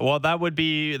 Yeah, well, that would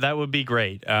be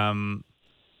great.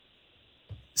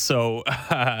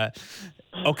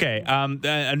 Okay.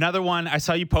 Another one, I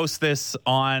saw you post this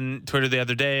on Twitter the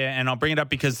other day, and I'll bring it up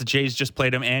because the Jays just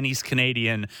played him, and he's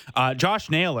Canadian.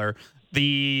 Josh Naylor,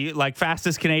 the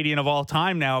fastest Canadian of all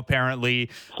time now,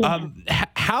 apparently. Yeah.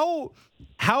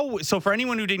 So for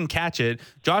anyone who didn't catch it,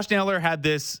 Josh Naylor had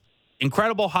this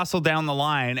incredible hustle down the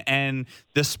line, and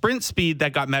the sprint speed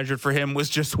that got measured for him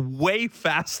was just way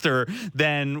faster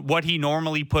than what he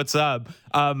normally puts up.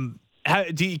 Can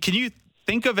you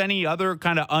think of any other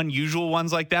kind of unusual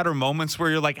ones like that, or moments where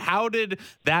you're like, how did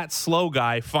that slow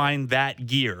guy find that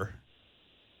gear?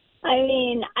 I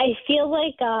mean, I feel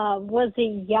like, was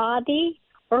it Yachty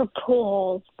or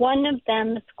Pujols? One of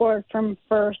them scored from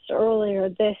first earlier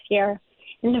this year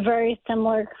in a very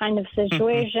similar kind of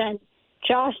situation.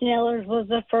 Josh Naylor's was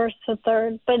the first to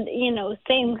third, but,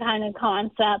 same kind of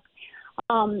concept.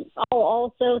 I'll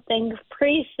also think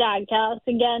pre-Statcast,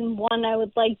 again, one I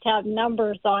would like to have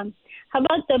numbers on. How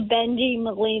about the Benji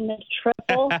Molina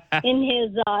triple in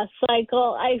his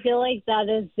cycle? I feel like that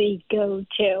is the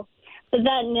go-to. But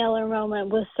that Naylor moment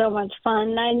was so much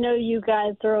fun. I know you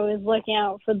guys are always looking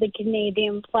out for the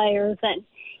Canadian players, and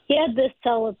he had this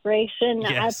celebration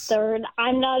at third.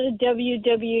 I'm not a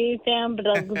WWE fan, but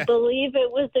I believe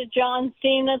it was the John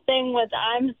Cena thing with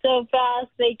 "I'm so fast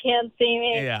they can't see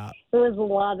me." Yeah, it was a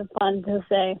lot of fun to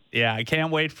say. Yeah, I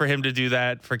can't wait for him to do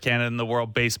that for Canada in the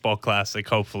World Baseball Classic.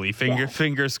 Hopefully,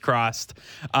 fingers crossed.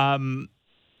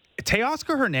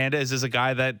 Teoscar Hernandez is a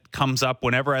guy that comes up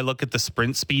whenever I look at the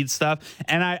sprint speed stuff,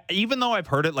 and even though I've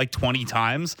heard it like 20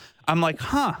 times, I'm like,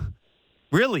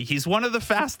 really? He's one of the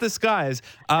fastest guys.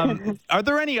 Are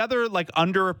there any other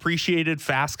underappreciated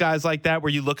fast guys like that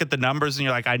where you look at the numbers and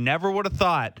you're like, I never would have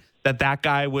thought that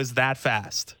guy was that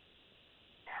fast?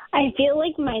 I feel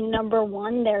like my number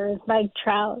one there is Mike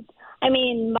Trout. I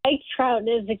mean, Mike Trout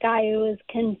is a guy who is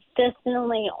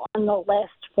consistently on the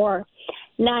list for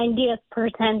 90th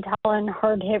percentile in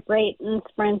hard hit rate and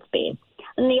sprint speed.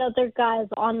 And the other guys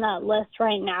on that list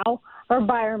right now are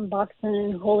Byron Buxton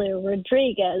and Julio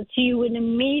Rodriguez, who you would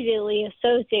immediately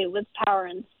associate with power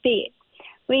and speed.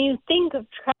 When you think of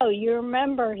Trout, you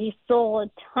remember he stole a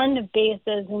ton of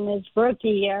bases in his rookie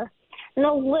year and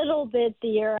a little bit the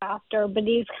year after, but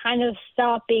he's kind of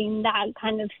stopped being that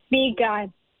kind of speed guy.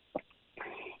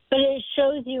 But it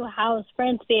shows you how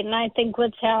sprint speed, and I think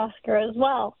with Teoscar as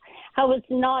well, how it's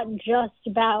not just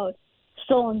about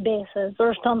stolen bases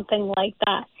or something like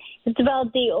that. It's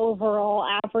about the overall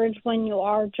average when you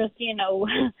are just,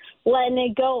 letting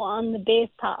it go on the base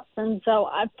paths. And so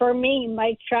for me,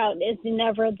 Mike Trout is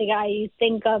never the guy you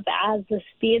think of as a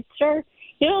speedster.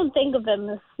 You don't think of him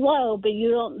as slow, but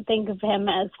you don't think of him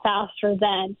as faster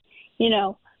than,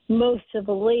 most of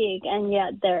the league. And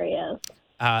yet there he is.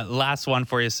 Last one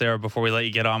for you, Sarah, before we let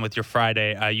you get on with your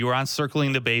Friday. You were on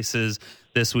Circling the Bases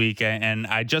this week, and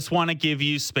I just want to give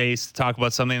you space to talk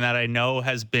about something that I know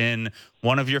has been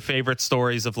one of your favorite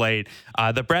stories of late.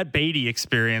 The Brett Baty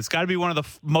experience. Got to be one of the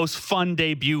most fun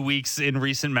debut weeks in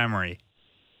recent memory.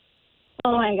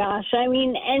 Oh, my gosh. I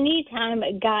mean, anytime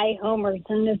a guy homers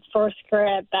in his first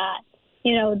career at bat,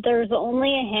 there's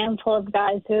only a handful of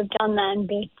guys who have done that in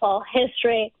baseball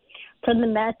history. For the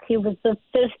Mets, he was the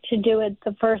fifth to do it,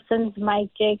 the first since Mike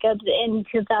Jacobs in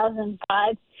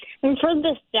 2005. And for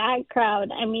the stat crowd,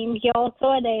 I mean, he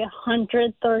also had a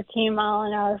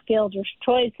 113-mile-an-hour fielder's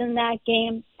choice in that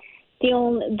game.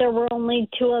 There were only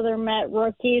two other Met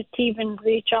rookies to even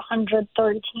reach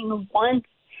 113 once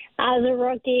as a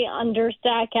rookie under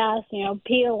StatCast.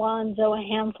 Pete Alonso a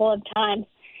handful of times,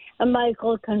 and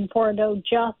Michael Conforto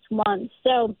just once.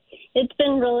 So it's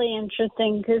been really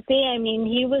interesting to see. I mean,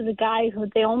 he was a guy who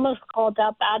they almost called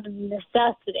up out of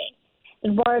necessity.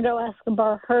 Eduardo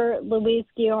Escobar hurt, Luis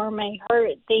Guillorme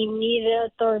hurt. They needed a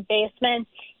third baseman.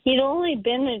 He'd only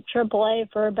been at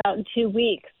AAA for about 2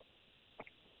 weeks.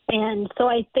 And so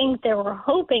I think they were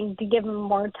hoping to give him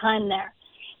more time there.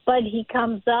 But he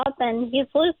comes up, and he's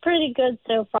looked pretty good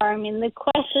so far. I mean, the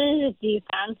question is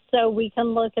defense, so we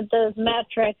can look at those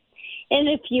metrics in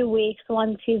a few weeks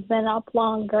once he's been up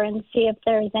longer and see if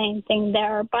there's anything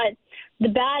there. But the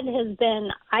bat has been,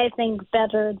 I think,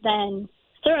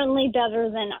 certainly better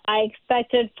than I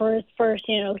expected for his first,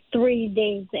 3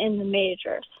 days in the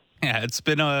majors. Yeah, it's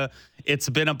been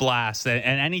a blast, and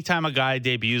anytime a guy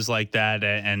debuts like that,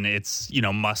 and it's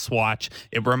must watch,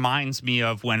 it reminds me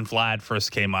of when Vlad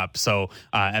first came up. So,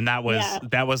 and that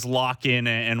was lock in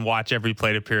and watch every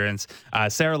plate appearance.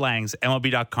 Sarah Langs,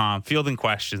 MLB.com, fielding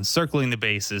questions, circling the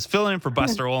bases, filling in for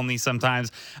Buster Olney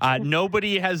sometimes.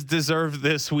 Nobody has deserved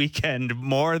this weekend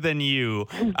more than you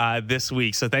this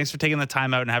week. So thanks for taking the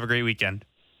time out, and have a great weekend.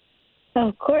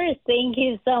 Of course, thank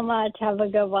you so much. Have a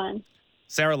good one.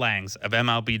 Sarah Langs of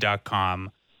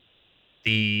MLB.com,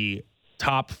 the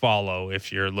top follow if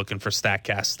you're looking for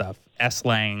StatCast stuff.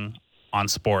 S-Lang on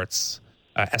sports,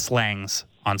 S-Langs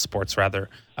on sports, rather,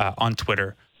 on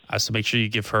Twitter. So make sure you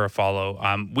give her a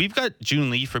follow. We've got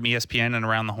June Lee from ESPN and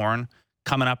Around the Horn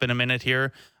coming up in a minute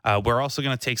here. We're also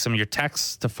going to take some of your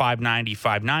texts to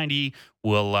 590-590.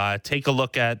 We'll take a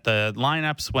look at the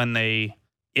lineups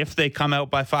if they come out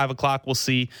by 5 o'clock. We'll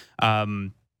see.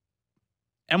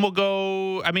 And we'll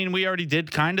go, we already did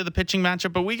kind of the pitching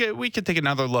matchup, but we could take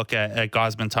another look at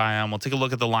Gausman Taillon. We'll take a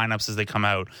look at the lineups as they come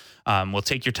out. We'll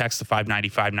take your text to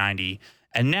 590-590.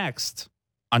 And next,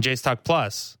 on Jays Talk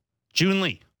Plus, June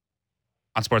Lee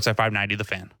on Sportsnet 590, The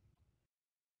Fan.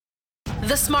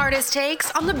 The smartest takes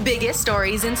on the biggest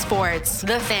stories in sports.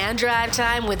 The Fan Drive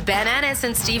Time with Ben Ennis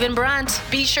and Stephen Brunt.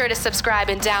 Be sure to subscribe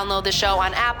and download the show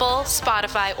on Apple,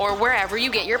 Spotify, or wherever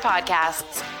you get your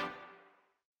podcasts.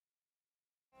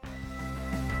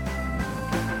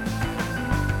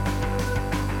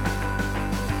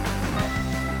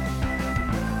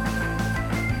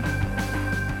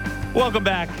 Welcome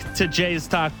back to Jays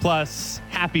Talk Plus.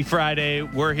 Happy Friday.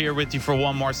 We're here with you for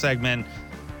one more segment.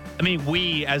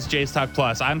 We as Jays Talk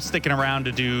Plus, I'm sticking around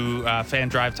to do Fan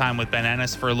Drive Time with Ben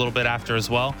Ennis for a little bit after as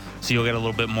well, so you'll get a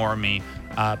little bit more of me.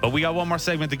 But we got one more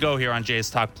segment to go here on Jays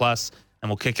Talk Plus, and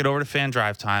we'll kick it over to Fan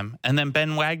Drive Time. And then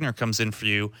Ben Wagner comes in for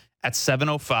you at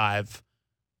 7:05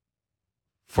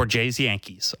 for Jays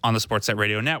Yankees on the Sportsnet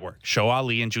Radio Network. Show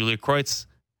Ali and Julia Kreutz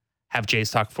have Jays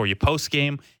Talk for you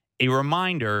post-game. A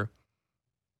reminder,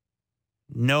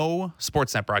 no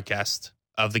Sportsnet broadcast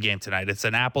of the game tonight. It's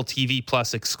an Apple TV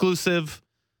Plus exclusive.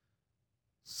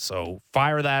 So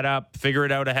fire that up, figure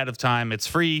it out ahead of time. It's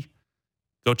free.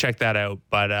 Go check that out.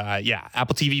 But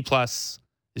Apple TV Plus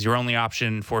is your only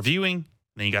option for viewing.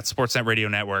 Then you got Sportsnet Radio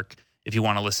Network if you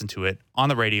want to listen to it on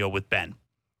the radio with Ben.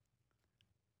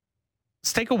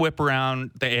 Let's take a whip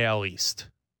around the AL East.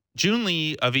 June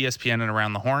Lee of ESPN and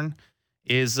Around the Horn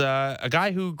is a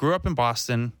guy who grew up in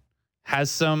Boston, has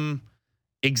some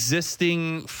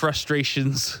existing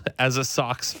frustrations as a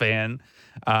Sox fan,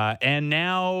 and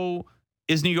now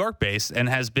is New York based and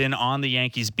has been on the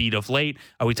Yankees beat of late.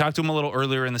 We talked to him a little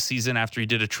earlier in the season after he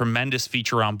did a tremendous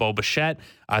feature on Bo Bichette.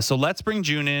 So let's bring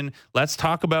June in. Let's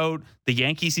talk about the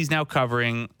Yankees he's now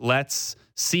covering. Let's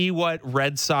see what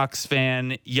Red Sox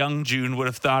fan young June would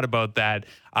have thought about that.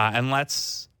 And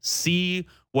let's see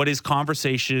what his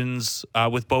conversations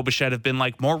with Bo Bichette have been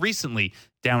like more recently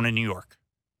down in New York.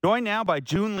 Joined now by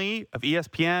June Lee of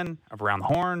ESPN, of Around the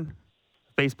Horn,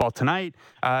 Baseball Tonight.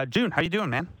 June, how you doing,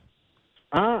 man?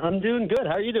 I'm doing good.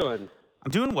 How are you doing?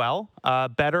 I'm doing well.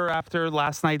 Better after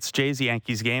last night's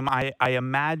Jays-Yankees game. I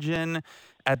imagine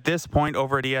at this point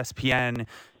over at ESPN,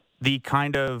 the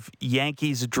kind of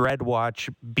Yankees dread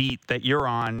watch beat that you're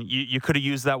on, you could have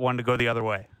used that one to go the other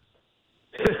way.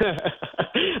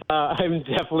 I'm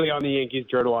definitely on the Yankees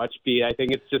dread watch beat. I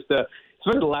think it's just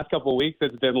for the last couple of weeks,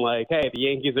 it's been like, hey, the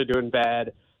Yankees are doing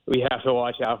bad. We have to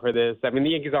watch out for this. The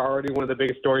Yankees are already one of the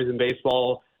biggest stories in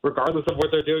baseball, regardless of what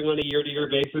they're doing on a year-to-year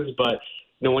basis. But,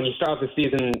 when you start off the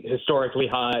season historically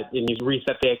hot and you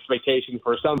reset the expectation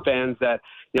for some fans that,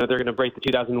 they're going to break the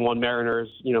 2001 Mariners,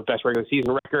 best regular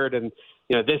season record. And,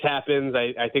 this happens.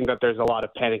 I think that there's a lot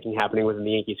of panicking happening within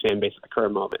the Yankees fan base at the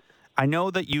current moment. I know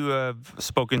that you have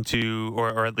spoken to,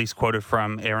 or at least quoted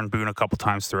from Aaron Boone a couple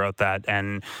times throughout that.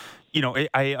 And,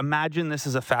 I imagine this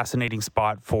is a fascinating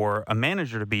spot for a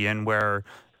manager to be in where,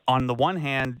 on the one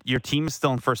hand, your team is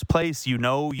still in first place. You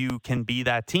can be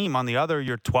that team. On the other,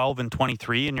 you're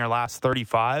 12-23 in your last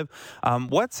 35.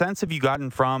 What sense have you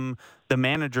gotten from the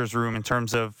manager's room in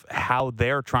terms of how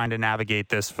they're trying to navigate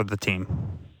this for the team?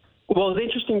 Well, it's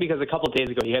interesting because a couple of days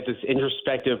ago, he had this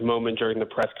introspective moment during the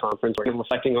press conference where he was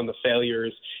reflecting on the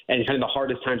failures and kind of the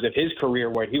hardest times of his career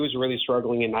where he was really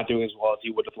struggling and not doing as well as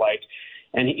he would have liked.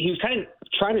 And he was kind of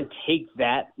trying to take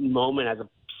that moment as a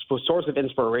source of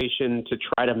inspiration to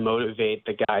try to motivate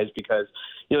the guys because,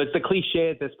 it's the cliche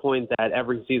at this point that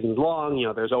every season's long.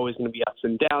 There's always going to be ups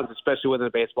and downs, especially within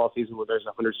a baseball season where there's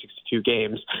 162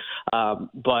 games.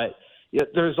 But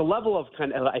there's a level of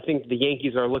I think the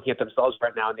Yankees are looking at themselves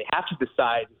right now, and they have to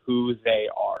decide who they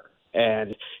are.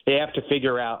 And they have to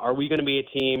figure out, are we going to be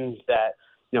a team that,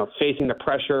 facing the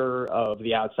pressure of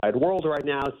the outside world right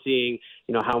now, seeing,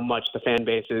 how much the fan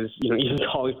base is, even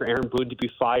calling for Aaron Boone to be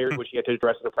fired, which he had to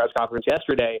address in a press conference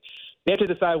yesterday. They have to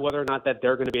decide whether or not that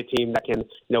they're going to be a team that can,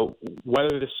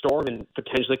 weather the storm and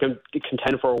potentially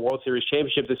contend for a World Series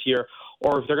championship this year,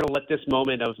 or if they're going to let this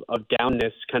moment of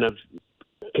downness kind of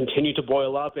continue to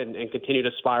boil up and continue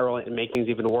to spiral and make things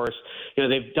even worse.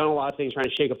 They've done a lot of things trying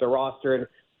to shake up their roster, and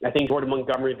I think Jordan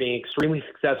Montgomery being extremely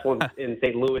successful in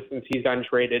St. Louis since he's gotten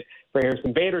traded for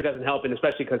Harrison Bader doesn't help, and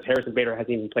especially because Harrison Bader hasn't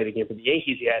even played a game for the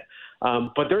Yankees yet.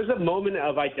 But there's a moment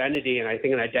of identity, and I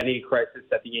think an identity crisis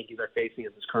that the Yankees are facing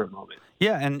at this current moment.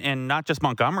 Yeah, and not just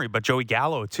Montgomery, but Joey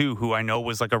Gallo, too, who I know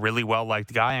was like a really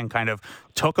well-liked guy and kind of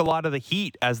took a lot of the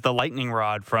heat as the lightning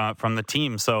rod from the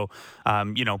team. So,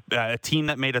 a team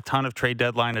that made a ton of trade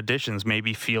deadline additions,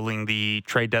 maybe feeling the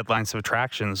trade deadline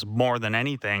subtractions more than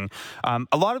anything.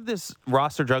 A lot of this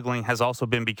roster juggling has also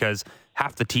been because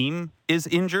half the team is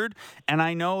injured. And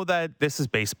I know that this is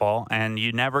baseball and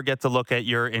you never get to look at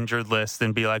your injured list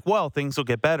and be like, well, things will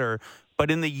get better. But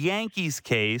in the Yankees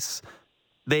case,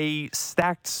 they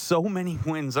stacked so many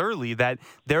wins early that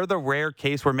they're the rare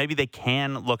case where maybe they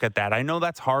can look at that. I know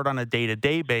that's hard on a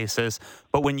day-to-day basis,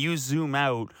 but when you zoom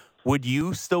out, would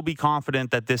you still be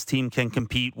confident that this team can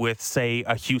compete with, say,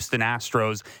 a Houston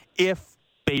Astros if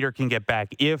Bader can get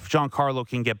back, if Giancarlo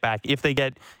can get back, if they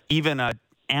get even an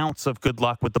ounce of good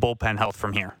luck with the bullpen health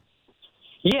from here?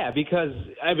 Yeah, because,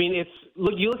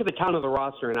 you look at the talent of the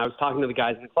roster, and I was talking to the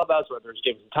guys in the clubhouse, whether it's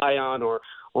Jameson Taillon or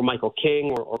Michael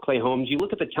King or Clay Holmes. You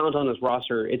look at the talent on this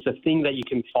roster, it's a thing that you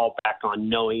can fall back on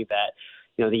knowing that,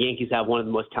 the Yankees have one of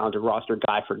the most talented roster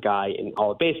guy for guy in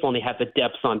all of baseball, and they have the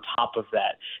depth on top of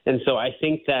that. And so I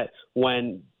think that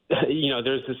when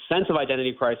there's this sense of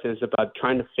identity crisis about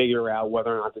trying to figure out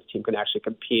whether or not this team can actually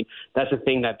compete. That's a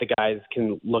thing that the guys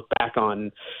can look back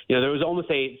on. There was almost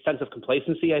a sense of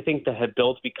complacency, I think, that had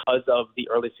built because of the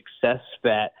early success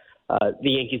that the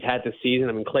Yankees had this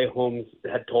season. Clay Holmes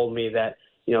had told me that,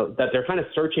 that they're kind of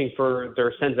searching for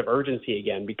their sense of urgency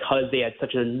again because they had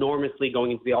such an enormous lead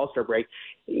going into the All-Star break.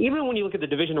 Even when you look at the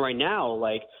division right now,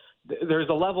 there's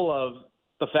a level of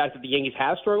the fact that the Yankees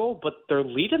have struggled, but their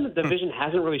lead in the division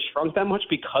hasn't really shrunk that much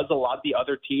because a lot of the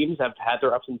other teams have had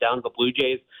their ups and downs. The Blue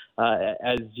Jays,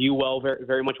 as you very,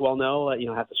 very much well know,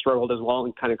 have struggled as well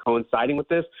and kind of coinciding with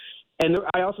this. And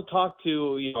I also talked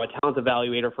to a talent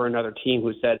evaluator for another team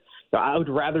who said, I would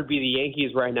rather be the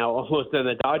Yankees right now almost than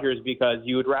the Dodgers because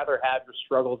you would rather have your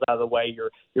struggles out of the way, your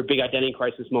big identity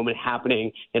crisis moment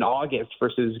happening in August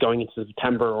versus going into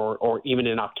September or even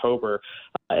in October.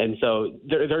 And so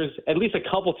there's at least a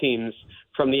couple teams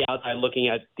from the outside looking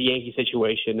at the Yankee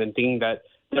situation and thinking that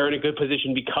they're in a good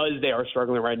position because they are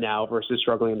struggling right now versus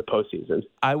struggling in the postseason.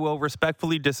 I will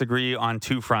respectfully disagree on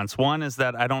two fronts. One is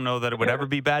that I don't know that it would ever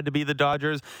be bad to be the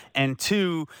Dodgers. And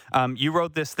two, you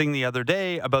wrote this thing the other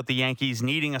day about the Yankees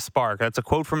needing a spark. That's a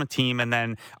quote from a team. And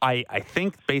then I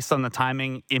think based on the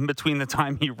timing in between the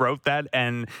time he wrote that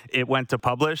and it went to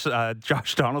publish,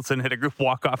 Josh Donaldson hit a group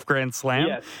walk-off grand slam.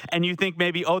 Yes. And you think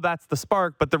maybe, that's the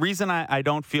spark. But the reason I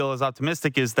don't feel as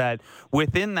optimistic is that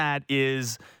within that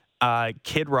is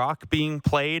Kid Rock being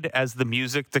played as the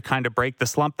music to kind of break the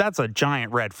slump. That's a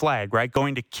giant red flag, right?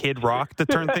 Going to Kid Rock to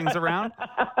turn things around.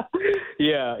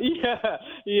 Yeah. It's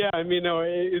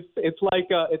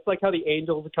like how the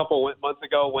Angels a couple months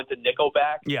ago went to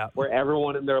Nickelback. Yeah. Where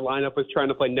everyone in their lineup was trying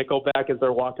to play Nickelback as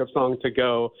their walk-up song to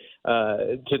go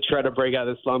to try to break out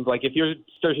of the slump. Like if you're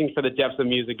searching for the depths of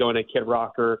music, going to Kid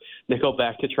Rock or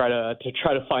Nickelback to try to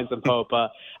find some hope,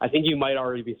 I think you might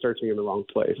already be searching in the wrong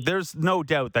place. There's no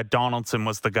doubt that Donaldson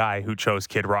was the guy who chose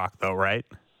Kid Rock, though, right?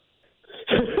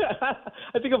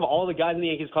 I think of all the guys in the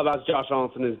Yankees clubhouse, Josh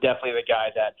Donaldson is definitely the guy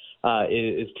that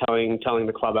is telling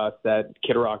the clubhouse that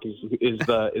Kid Rock is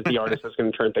the artist that's going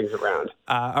to turn things around.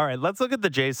 All right, let's look at the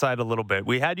Jays side a little bit.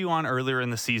 We had you on earlier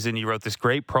in the season. You wrote this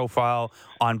great profile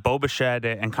on Bo Bichette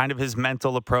and kind of his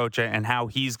mental approach and how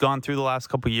he's gone through the last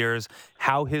couple of years,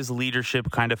 how his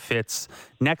leadership kind of fits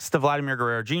next to Vladimir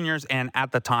Guerrero Jr.'s and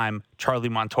at the time Charlie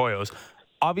Montoyo's.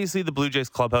 Obviously, the Blue Jays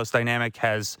clubhouse dynamic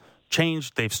has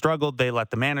changed. They've struggled. They let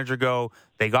the manager go.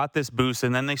 They got this boost,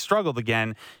 and then they struggled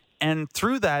again. And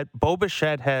through that, Bo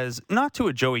Bichette has, not to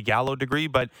a Joey Gallo degree,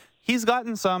 but he's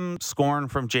gotten some scorn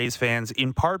from Jays fans,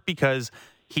 in part because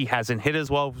he hasn't hit as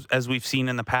well as we've seen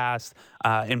in the past,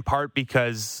 in part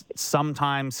because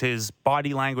sometimes his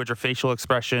body language or facial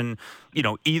expression,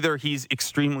 either he's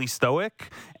extremely stoic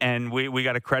and we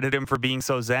got to credit him for being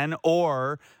so zen,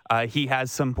 or he has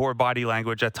some poor body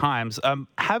language at times.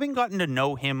 Having gotten to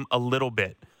know him a little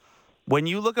bit, when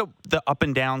you look at the up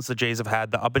and downs the Jays have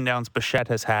had, the up and downs Bichette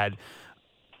has had,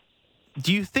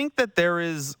 do you think that there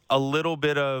is a little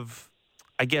bit of,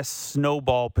 I guess,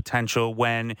 snowball potential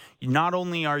when not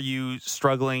only are you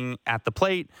struggling at the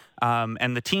plate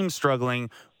and the team's struggling,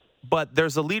 but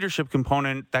there's a leadership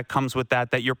component that comes with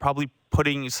that you're probably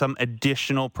putting some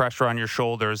additional pressure on your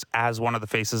shoulders as one of the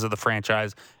faces of the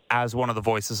franchise, as one of the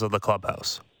voices of the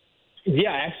clubhouse?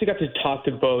 Yeah, I actually got to talk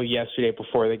to Bo yesterday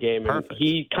before the game, and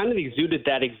he kind of exuded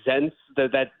that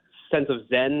that sense of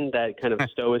zen, that kind of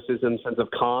stoicism, sense of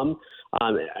calm.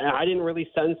 I didn't really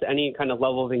sense any kind of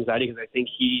level of anxiety because I think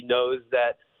he knows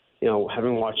that,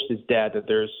 having watched his dad, that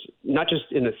there's not just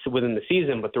within the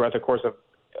season, but throughout the course of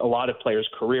a lot of players'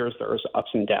 careers, there's ups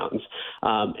and downs.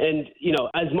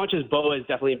 As much as Bo has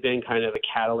definitely been kind of the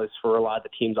catalyst for a lot of the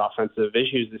team's offensive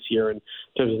issues this year in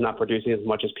terms of not producing as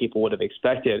much as people would have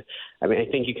expected, I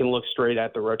think you can look straight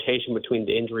at the rotation between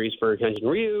the injuries for Hyunjin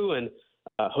Ryu and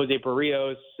Jose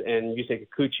Barrios and Yusei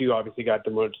Kikuchi obviously got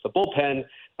demoted to the bullpen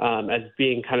as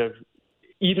being kind of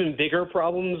even bigger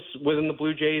problems within the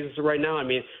Blue Jays right now.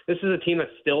 This is a team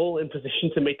that's still in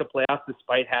position to make the playoffs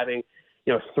despite having,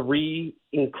 three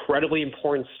incredibly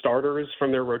important starters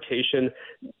from their rotation,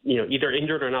 either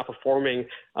injured or not performing.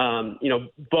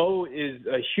 Bo is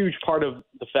a huge part of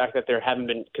the fact that there haven't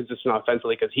been consistent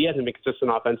offensively because he hasn't been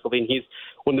consistent offensively, and he's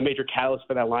one of the major catalysts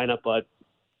for that lineup. But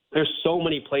there's so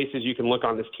many places you can look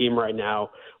on this team right now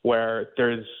where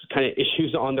there's kind of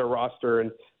issues on their roster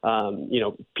and,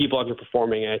 people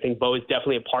underperforming. And I think Bo is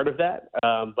definitely a part of that.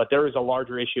 But there is a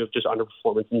larger issue of just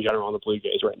underperformance in general on the Blue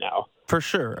Jays right now. For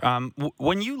sure.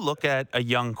 When you look at a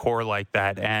young core like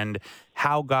that and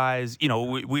how guys,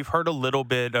 we've heard a little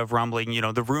bit of rumbling,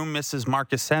 the room misses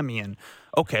Marcus Semien.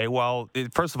 Okay, well,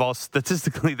 first of all,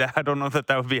 statistically, I don't know that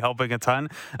would be helping a ton.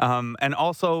 And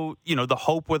also, the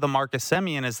hope with a Marcus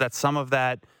Semien is that some of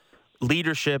that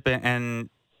leadership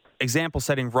and example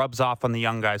setting rubs off on the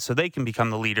young guys so they can become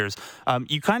the leaders.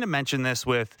 You kind of mentioned this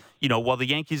with, while the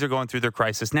Yankees are going through their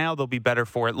crisis now, they'll be better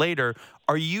for it later.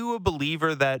 Are you a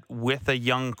believer that with a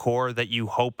young core that you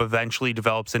hope eventually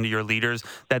develops into your leaders,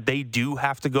 that they do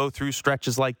have to go through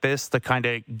stretches like this to kind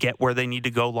of get where they need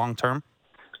to go long term?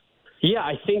 Yeah,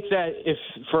 I think that if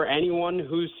for anyone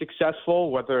who's successful,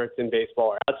 whether it's in baseball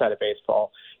or outside of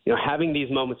baseball, having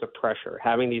these moments of pressure,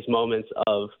 having these moments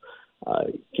of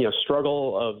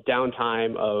struggle, of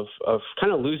downtime, of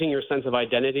kind of losing your sense of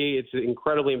identity, it's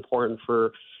incredibly important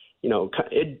for,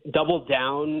 double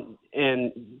down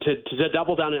and to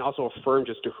double down and also affirm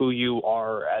just to who you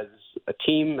are as a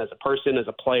team, as a person, as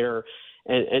a player,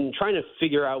 and trying to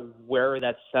figure out where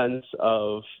that sense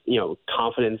of,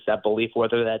 confidence, that belief,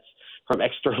 whether that's from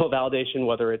external validation,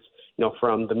 whether it's,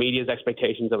 from the media's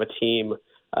expectations of a team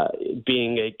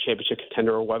being a championship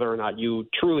contender, or whether or not you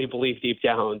truly believe deep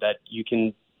down that you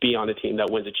can be on a team that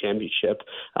wins a championship,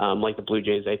 like the Blue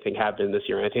Jays, I think, have been this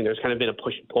year. And I think there's kind of been a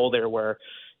push and pull there where,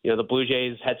 the Blue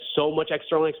Jays had so much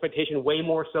external expectation, way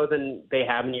more so than they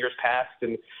have in years past.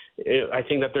 And I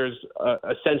think that there's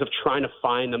a sense of trying to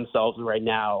find themselves right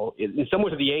now, in some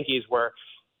ways, of the Yankees, where,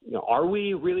 are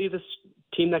we really this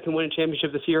team that can win a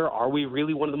championship this year? Are we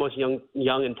really one of the most young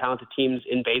and talented teams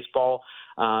in baseball?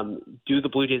 Do the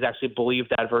Blue Jays actually believe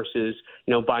that versus,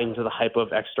 buying into the hype of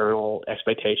external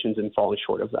expectations and falling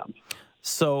short of them?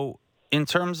 So in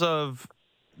terms of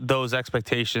those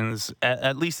expectations,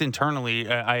 at least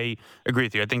internally, I agree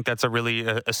with you. I think that's a really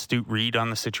astute read on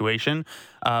the situation.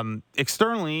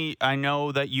 Externally, I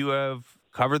know that you have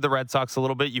covered the Red Sox a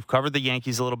little bit. You've covered the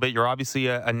Yankees a little bit. You're obviously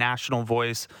a national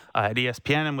voice at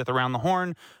ESPN and with Around the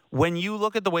Horn. When you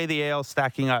look at the way the AL is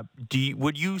stacking up,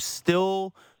 would you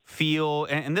still feel,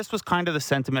 and this was kind of the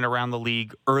sentiment around the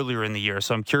league earlier in the year,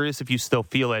 so I'm curious if you still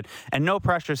feel it, and no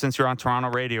pressure since you're on Toronto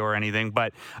radio or anything,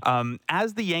 but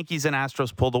as the Yankees and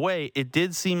Astros pulled away, it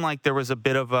did seem like there was a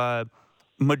bit of a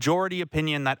majority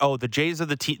opinion that, the Jays are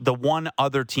the one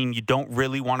other team you don't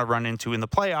really want to run into in the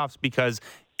playoffs because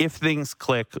if things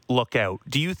click, look out.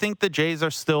 Do you think the Jays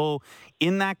are still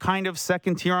in that kind of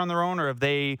second tier on their own, or have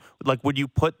they, would you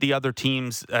put the other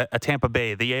teams, Tampa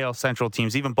Bay, the AL Central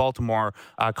teams, even Baltimore,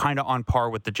 kind of on par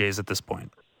with the Jays at this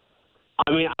point?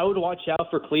 I mean, I would watch out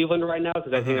for Cleveland right now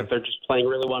because I think that they're just playing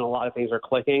really well and a lot of things are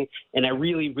clicking. And I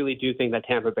really, really do think that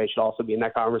Tampa Bay should also be in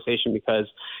that conversation because,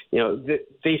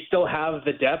 they still have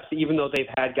the depth, even though they've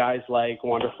had guys like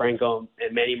Wander Franco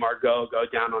and Manny Margot go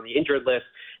down on the injured list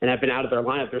and have been out of their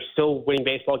lineup. They're still winning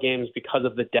baseball games because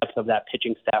of the depth of that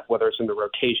pitching staff, whether it's in the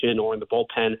rotation or in the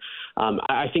bullpen.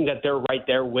 I think that they're right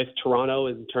there with Toronto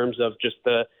in terms of just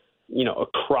the,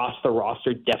 across the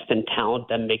roster depth and talent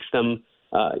that makes them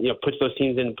puts those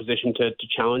teams in a position to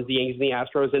challenge the Yankees and the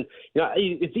Astros. And,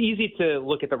 it's easy to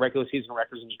look at the regular season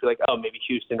records and just be like, oh, maybe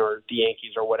Houston or the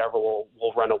Yankees or whatever will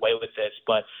run away with this.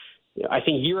 But I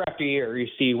think year after year, you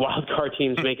see wild card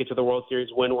teams make it to the World Series,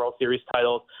 win World Series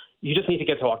titles. You just need to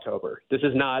get to October. This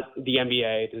is not the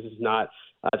NBA. This is not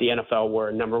the NFL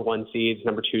where number 1 seeds,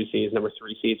 number 2 seeds, number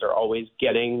 3 seeds are always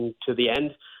getting to the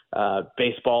end.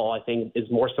 Baseball, I think, is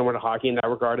more similar to hockey in that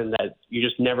regard, and that you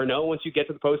just never know once you get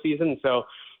to the postseason. So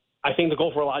I think the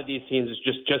goal for a lot of these teams is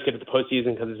just get to the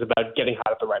postseason because it's about getting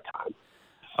hot at the right time.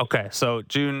 Okay, so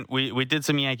June, we did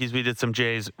some Yankees, we did some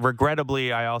Jays.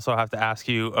 Regrettably, I also have to ask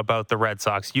you about the Red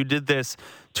Sox. You did this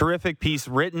terrific piece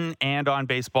written and on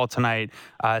Baseball Tonight,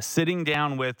 sitting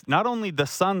down with not only the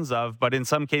sons of, but in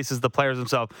some cases the players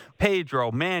themselves,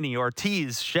 Pedro, Manny,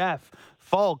 Ortiz, Chef,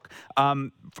 Falk.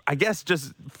 I guess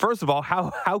just first of all,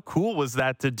 how cool was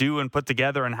that to do and put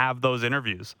together and have those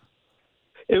interviews?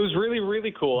 It was really,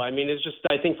 really cool. I mean, it's just,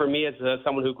 I think for me as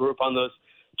someone who grew up on those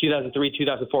 2003,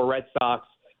 2004 Red Sox,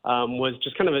 was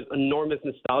just kind of an enormous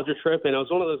nostalgia trip. And it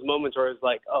was one of those moments where it was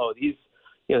like, oh, these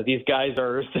guys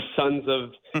are the sons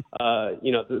of,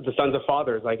 the sons of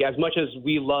fathers. Like, as much as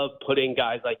we love putting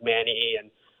guys like Manny and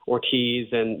Ortiz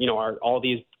and, all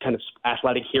these kind of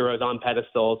athletic heroes on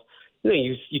pedestals,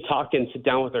 you talk and sit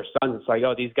down with their sons. It's like,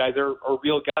 oh, these guys are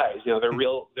real guys. They're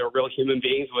real human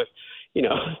beings with,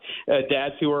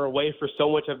 dads who are away for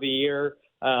so much of the year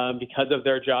because of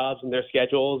their jobs and their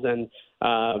schedules. And,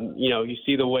 you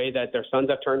see the way that their sons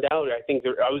have turned out. I think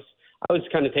I was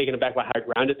kind of taken aback by how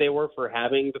grounded they were for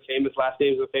having the famous last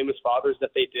names of the famous fathers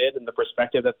that they did and the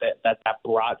perspective that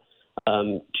brought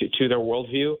to their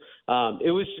worldview.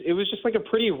 It was just like it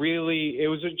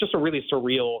was just a really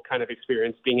surreal kind of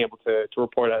experience being able to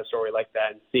report out a story like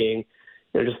that and seeing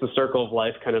just the circle of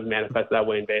life kind of manifest that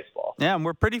way in baseball. Yeah, and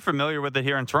we're pretty familiar with it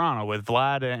here in Toronto with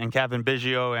Vlad and Kevin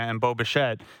Biggio and Bo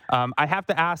Bichette. I have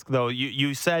to ask, though,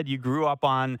 you said you grew up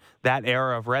on that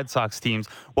era of Red Sox teams.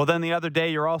 Well, then the other day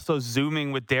you're also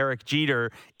Zooming with Derek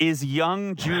Jeter. Is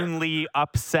young June Lee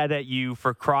upset at you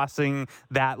for crossing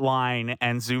that line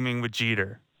and Zooming with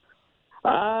Jeter?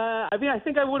 I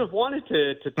think I would have wanted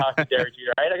to talk to Derek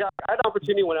Jeter. I had an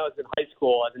opportunity when I was in high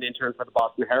school as an intern for the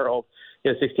Boston Herald,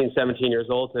 16, 17 years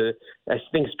old, to, I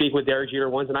think, speak with Derek Jeter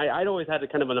once. And I'd always had a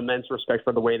kind of an immense respect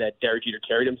for the way that Derek Jeter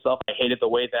carried himself. I hated the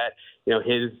way that,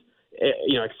 his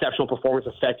exceptional performance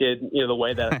affected, the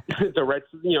way that the Reds,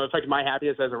 affected my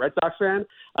happiness as a Red Sox fan.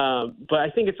 But I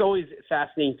think it's always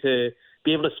fascinating to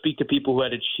be able to speak to people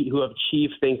who have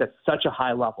achieved things at such a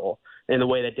high level in the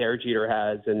way that Derek Jeter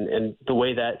has, and the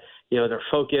way that, their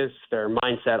focus, their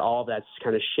mindset, all of that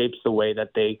kind of shapes the way that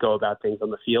they go about things on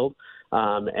the field.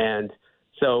 And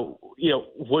so,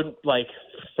 would like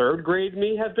third grade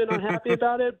me have been unhappy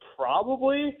about it?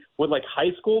 Probably. Would like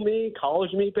high school me,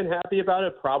 college me been happy about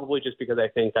it? Probably, just because I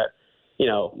think that,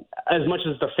 as much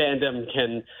as the fandom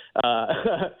can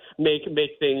make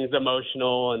things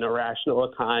emotional and irrational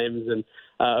at times, and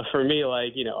for me, I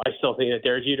still think that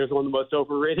Derek Jeter is one of the most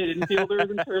overrated infielders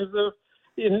in terms of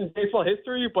in baseball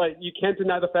history. But you can't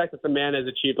deny the fact that the man has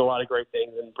achieved a lot of great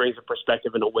things and brings a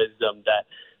perspective and a wisdom that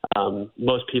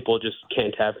most people just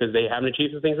can't have because they haven't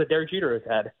achieved the things that Derek Jeter has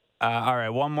had. All right,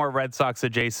 one more Red Sox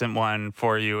adjacent one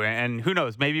for you. And who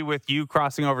knows, maybe with you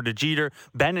crossing over to Jeter,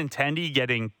 Benintendi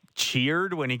getting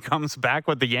cheered when he comes back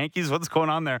with the Yankees. What's going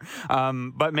on there?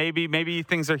 But maybe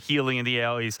things are healing in the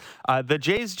AL East. The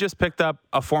Jays just picked up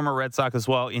a former Red Sox as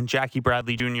well in Jackie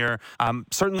Bradley Jr.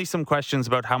 Certainly some questions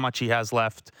about how much he has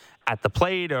left at the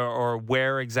plate or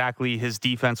where exactly his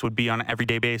defense would be on an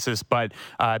everyday basis. But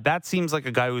that seems like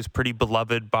a guy who's pretty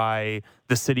beloved by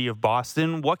the city of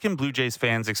Boston. What can Blue Jays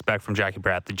fans expect from Jackie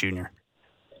Bradley Jr.?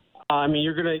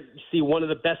 You're going to see one of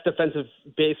the best defensive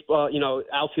baseball,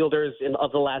 outfielders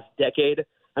of the last decade.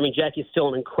 Jackie's still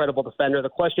an incredible defender. The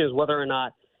question is whether or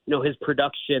not, his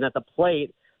production at the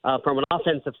plate from an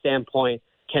offensive standpoint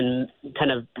can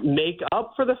kind of make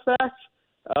up for the fact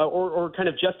or kind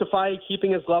of justify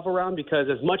keeping his glove around, because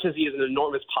as much as he is an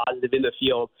enormous positive in the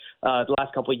field, the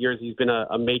last couple of years he's been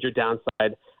a major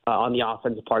downside on the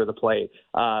offensive part of the plate.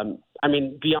 Beyond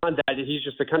that, he's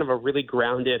just a kind of a really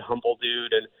grounded, humble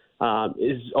dude, and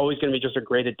is always going to be just a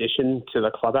great addition to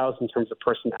the clubhouse in terms of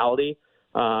personality.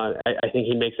 I think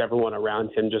he makes everyone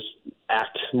around him just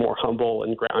act more humble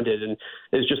and grounded, and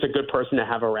is just a good person to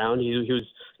have around. He was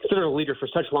considered a leader for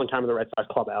such a long time in the Red Sox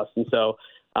clubhouse, and so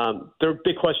there are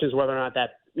big questions whether or not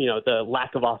that the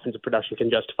lack of offensive production can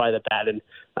justify that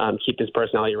and keep his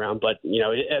personality around. But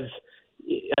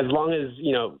as long as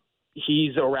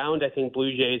he's around, I think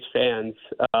Blue Jays fans,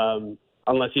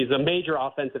 unless he's a major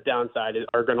offensive downside,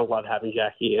 are going to love having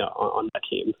Jackie on that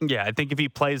team. Yeah, I think if he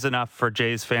plays enough for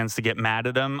Jays fans to get mad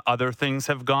at him, other things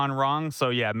have gone wrong.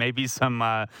 So, yeah, maybe some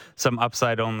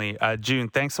upside only. June,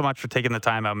 thanks so much for taking the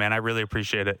time out, man. I really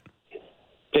appreciate it.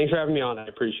 Thanks for having me on. I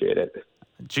appreciate it.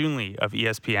 June Lee of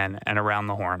ESPN and Around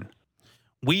the Horn.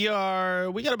 We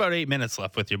got about 8 minutes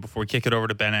left with you before we kick it over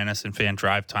to Ben Ennis and Fan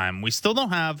Drive Time. We still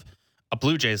don't have a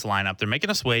Blue Jays lineup. They're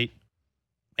making us wait.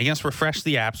 Making us refresh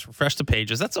the apps, refresh the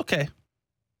pages. That's okay.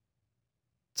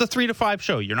 It's a 3 to 5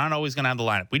 show. You're not always going to have the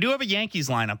lineup. We do have a Yankees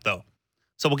lineup, though.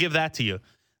 So we'll give that to you.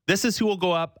 This is who will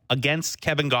go up against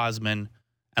Kevin Gausman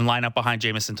and line up behind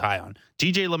Jameson Taillon.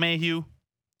 DJ LeMahieu,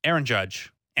 Aaron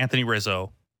Judge, Anthony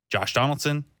Rizzo, Josh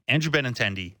Donaldson, Andrew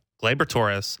Benintendi, Gleyber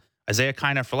Torres, Isaiah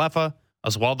Kiner-Falefa,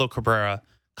 Oswaldo Cabrera,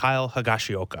 Kyle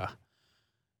Higashioka.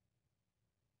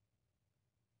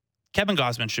 Kevin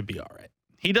Gausman should be all right.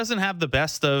 He doesn't have the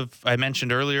best of, I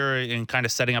mentioned earlier in kind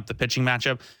of setting up the pitching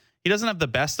matchup, he doesn't have the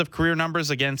best of career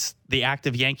numbers against the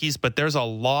active Yankees, but there's a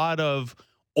lot of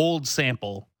old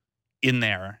sample in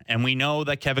there. And we know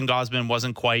that Kevin Gausman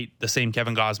wasn't quite the same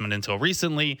Kevin Gausman until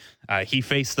recently. He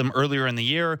faced them earlier in the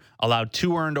year, allowed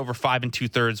 2 earned over 5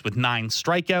 2/3 with 9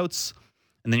 strikeouts.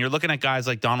 And then you're looking at guys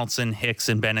like Donaldson, Hicks,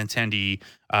 and Benintendi,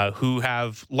 who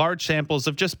have large samples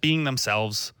of just being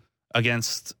themselves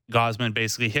against Gausman.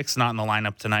 Basically, Hicks not in the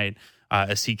lineup tonight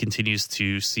as he continues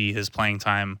to see his playing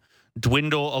time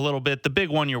dwindle a little bit. The big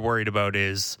one you're worried about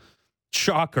is,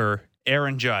 shocker,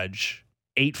 Aaron Judge,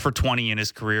 8 for 20 in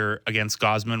his career against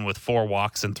Gausman with 4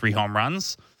 walks and 3 home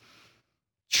runs.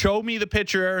 Show me the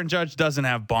pitcher Aaron Judge doesn't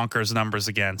have bonkers numbers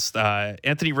against.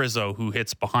 Anthony Rizzo, who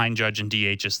hits behind Judge and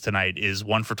DHs tonight, is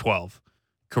 1 for 12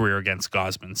 career against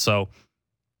Gausman. So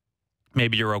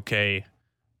maybe you're okay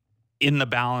in the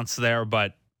balance there,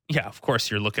 but yeah, of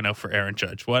course you're looking out for Aaron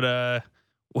Judge. What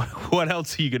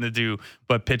else are you going to do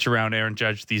but pitch around Aaron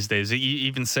Judge these days?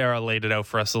 Even Sarah laid it out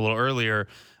for us a little earlier.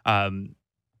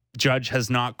 Judge has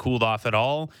not cooled off at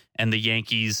all, and the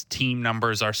Yankees team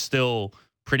numbers are still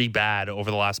pretty bad over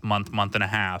the last month and a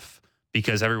half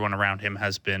because everyone around him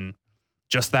has been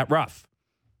just that rough.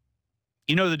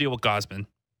 You know the deal with Gausman.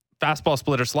 Fastball,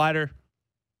 splitter, slider.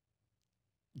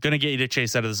 Going to get you to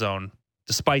chase out of the zone.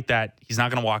 Despite that, he's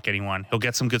not going to walk anyone. He'll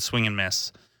get some good swing and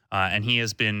miss. And he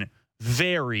has been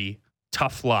very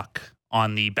tough luck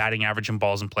on the batting average and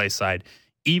balls in play side.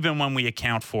 Even when we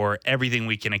account for everything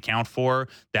we can account for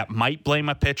that might blame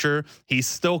a pitcher, he's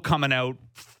still coming out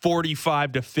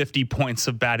 45 to 50 points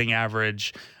of batting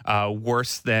average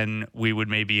worse than we would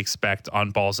maybe expect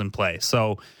on balls in play.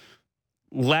 So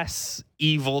less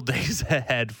evil days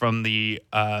ahead from the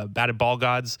batted ball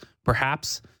gods,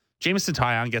 perhaps. Jameson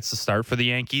Taillon gets the start for the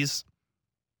Yankees.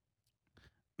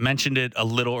 Mentioned it a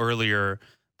little earlier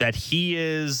that he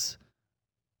is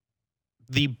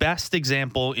the best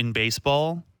example in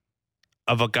baseball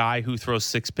of a guy who throws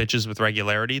 6 pitches with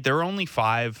regularity. There are only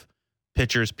 5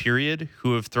 pitchers, period,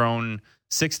 who have thrown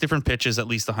 6 different pitches at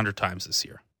least 100 times this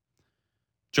year.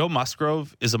 Joe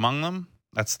Musgrove is among them.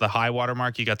 That's the high water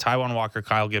mark. You got Taijuan Walker,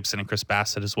 Kyle Gibson, and Chris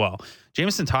Bassett as well.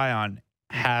 Jameson Taillon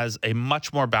has a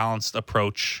much more balanced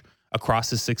approach across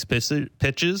his 6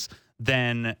 pitches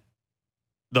than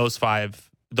those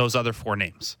other 4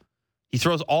 names. He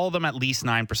throws all of them at least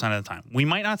 9% of the time. We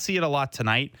might not see it a lot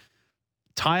tonight.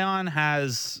 Taillon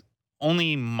has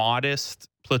only modest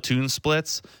platoon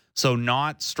splits, so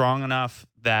not strong enough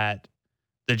that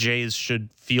the Jays should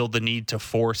feel the need to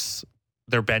force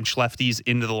their bench lefties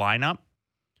into the lineup.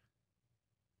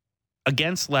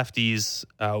 Against lefties,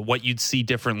 what you'd see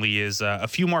differently is a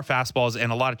few more fastballs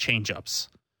and a lot of changeups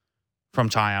from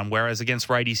Taillon, whereas against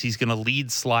righties, he's going to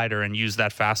lead slider and use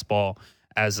that fastball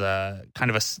as a kind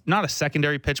of not a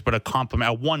secondary pitch, but a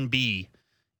complement, a 1B,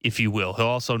 if you will. He'll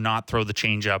also not throw the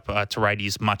changeup to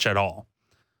righties much at all.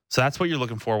 So that's what you're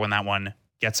looking for when that one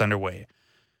gets underway.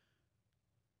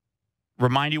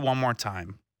 Remind you one more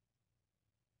time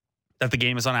that the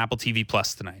game is on Apple TV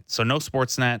Plus tonight. So no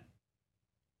Sportsnet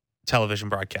television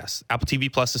broadcasts. Apple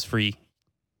TV Plus is free.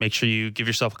 Make sure you give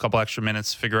yourself a couple extra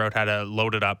minutes, figure out how to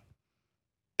load it up.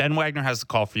 Ben Wagner has the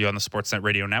call for you on the Sportsnet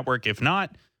Radio Network. If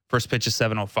not, first pitch is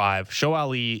 7:05. Show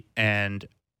Ali and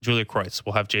Julia Kreutz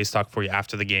will have Jays Talk for you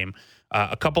after the game.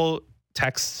 A couple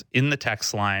texts in the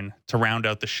text line to round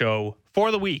out the show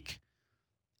for the week.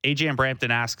 AJ in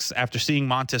Brampton asks, after seeing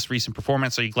Montes' recent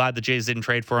performance, are you glad the Jays didn't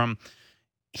trade for him?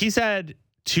 He's had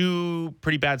 2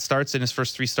 pretty bad starts in his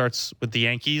first 3 starts with the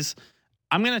Yankees.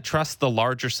 I'm going to trust the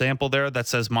larger sample there that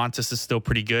says Montes is still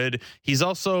pretty good. He's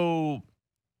also,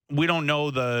 we don't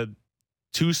know the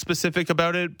too specific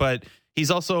about it, but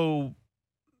he's also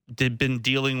been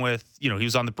dealing with, he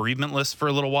was on the bereavement list for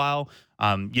a little while.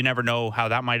 You never know how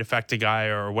that might affect a guy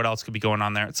or what else could be going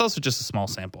on there. It's also just a small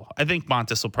sample. I think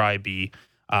Montes will probably be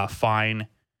fine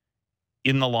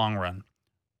in the long run.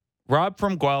 Rob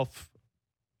from Guelph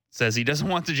says he doesn't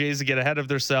want the Jays to get ahead of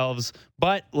themselves,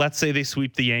 but let's say they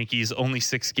sweep the Yankees, only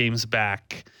 6 games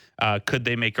back. Could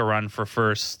they make a run for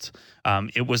first?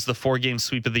 It was the 4-game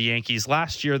sweep of the Yankees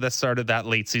last year that started that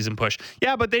late season push.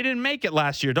 Yeah, but they didn't make it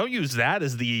last year. Don't use that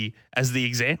as the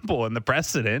example and the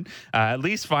precedent. At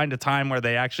least find a time where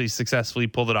they actually successfully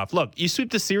pulled it off. Look, you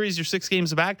sweep the series, you're 6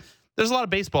 games back. There's a lot of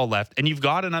baseball left, and you've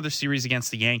got another series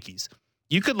against the Yankees.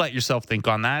 You could let yourself think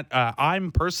on that.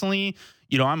 I'm personally,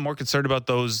 I'm more concerned about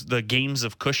the games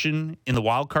of cushion in the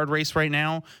wild card race right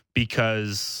now,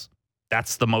 because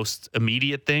that's the most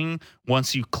immediate thing.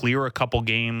 Once you clear a couple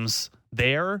games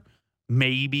there,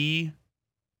 maybe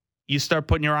you start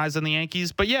putting your eyes on the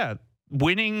Yankees. But yeah,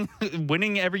 winning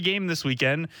every game this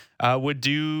weekend would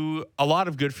do a lot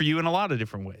of good for you in a lot of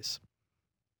different ways.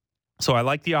 So I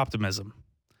like the optimism.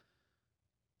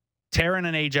 Taryn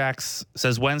and Ajax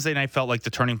says Wednesday night felt like the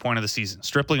turning point of the season.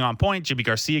 Stripling on point, Jimmy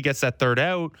Garcia gets that 3rd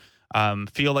out.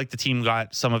 Feel like the team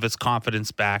got some of its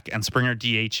confidence back, and Springer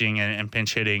DHing and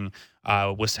pinch hitting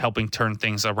was helping turn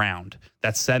things around.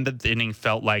 That 7th inning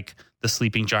felt like the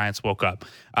sleeping Giants woke up.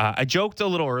 I joked a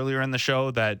little earlier in the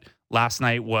show that last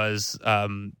night was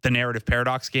the narrative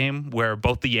paradox game, where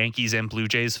both the Yankees and Blue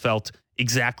Jays felt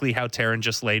exactly how Taryn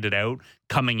just laid it out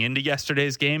coming into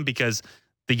yesterday's game, because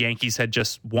the Yankees had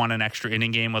just won an extra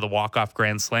inning game with a walk-off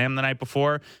grand slam the night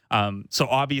before. So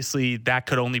obviously that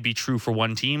could only be true for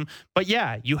one team. But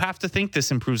yeah, you have to think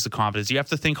this improves the confidence. You have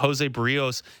to think Jose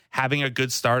Barrios having a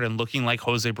good start and looking like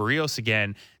Jose Barrios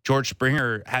again. George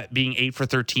Springer being 8 for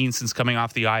 13 since coming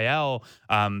off the IL.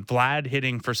 Vlad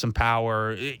hitting for some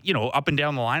power. Up and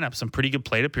down the lineup, some pretty good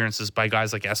plate appearances by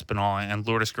guys like Espinal and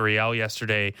Lourdes Gurriel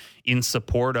yesterday in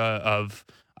support of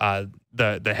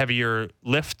the heavier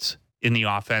lift in the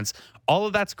offense. All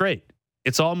of that's great.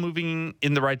 It's all moving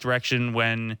in the right direction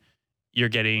when you're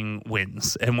getting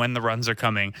wins and when the runs are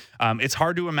coming. It's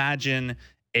hard to imagine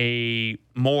a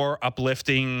more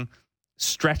uplifting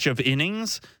stretch of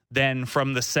innings than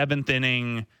from the 7th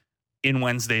inning in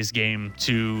Wednesday's game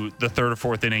to the 3rd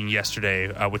or 4th inning yesterday,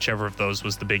 whichever of those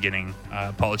was the big inning.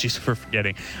 Apologies for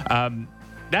forgetting.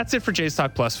 That's it for Jays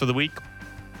Talk Plus for the week.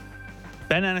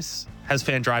 Ben Ennis has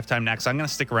Fan Drive Time next. I'm going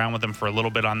to stick around with him for a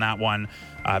little bit on that one.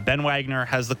 Ben Wagner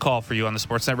has the call for you on the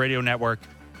Sportsnet Radio Network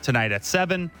tonight at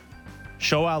 7.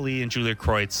 Show Ali and Julia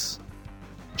Kreutz.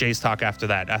 Jays Talk after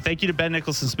that. Thank you to Ben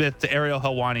Nicholson-Smith, to Ariel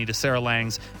Helwani, to Sarah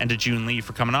Langs, and to June Lee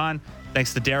for coming on.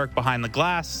 Thanks to Derek behind the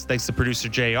glass. Thanks to producer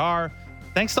JR.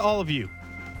 Thanks to all of you.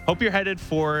 Hope you're headed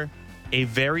for a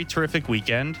very terrific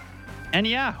weekend. And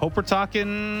yeah, hope we're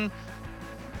talking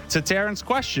to Taryn's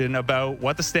question about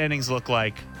what the standings look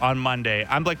like on Monday.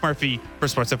 I'm Blake Murphy for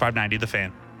Sportsnet 590, The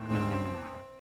Fan.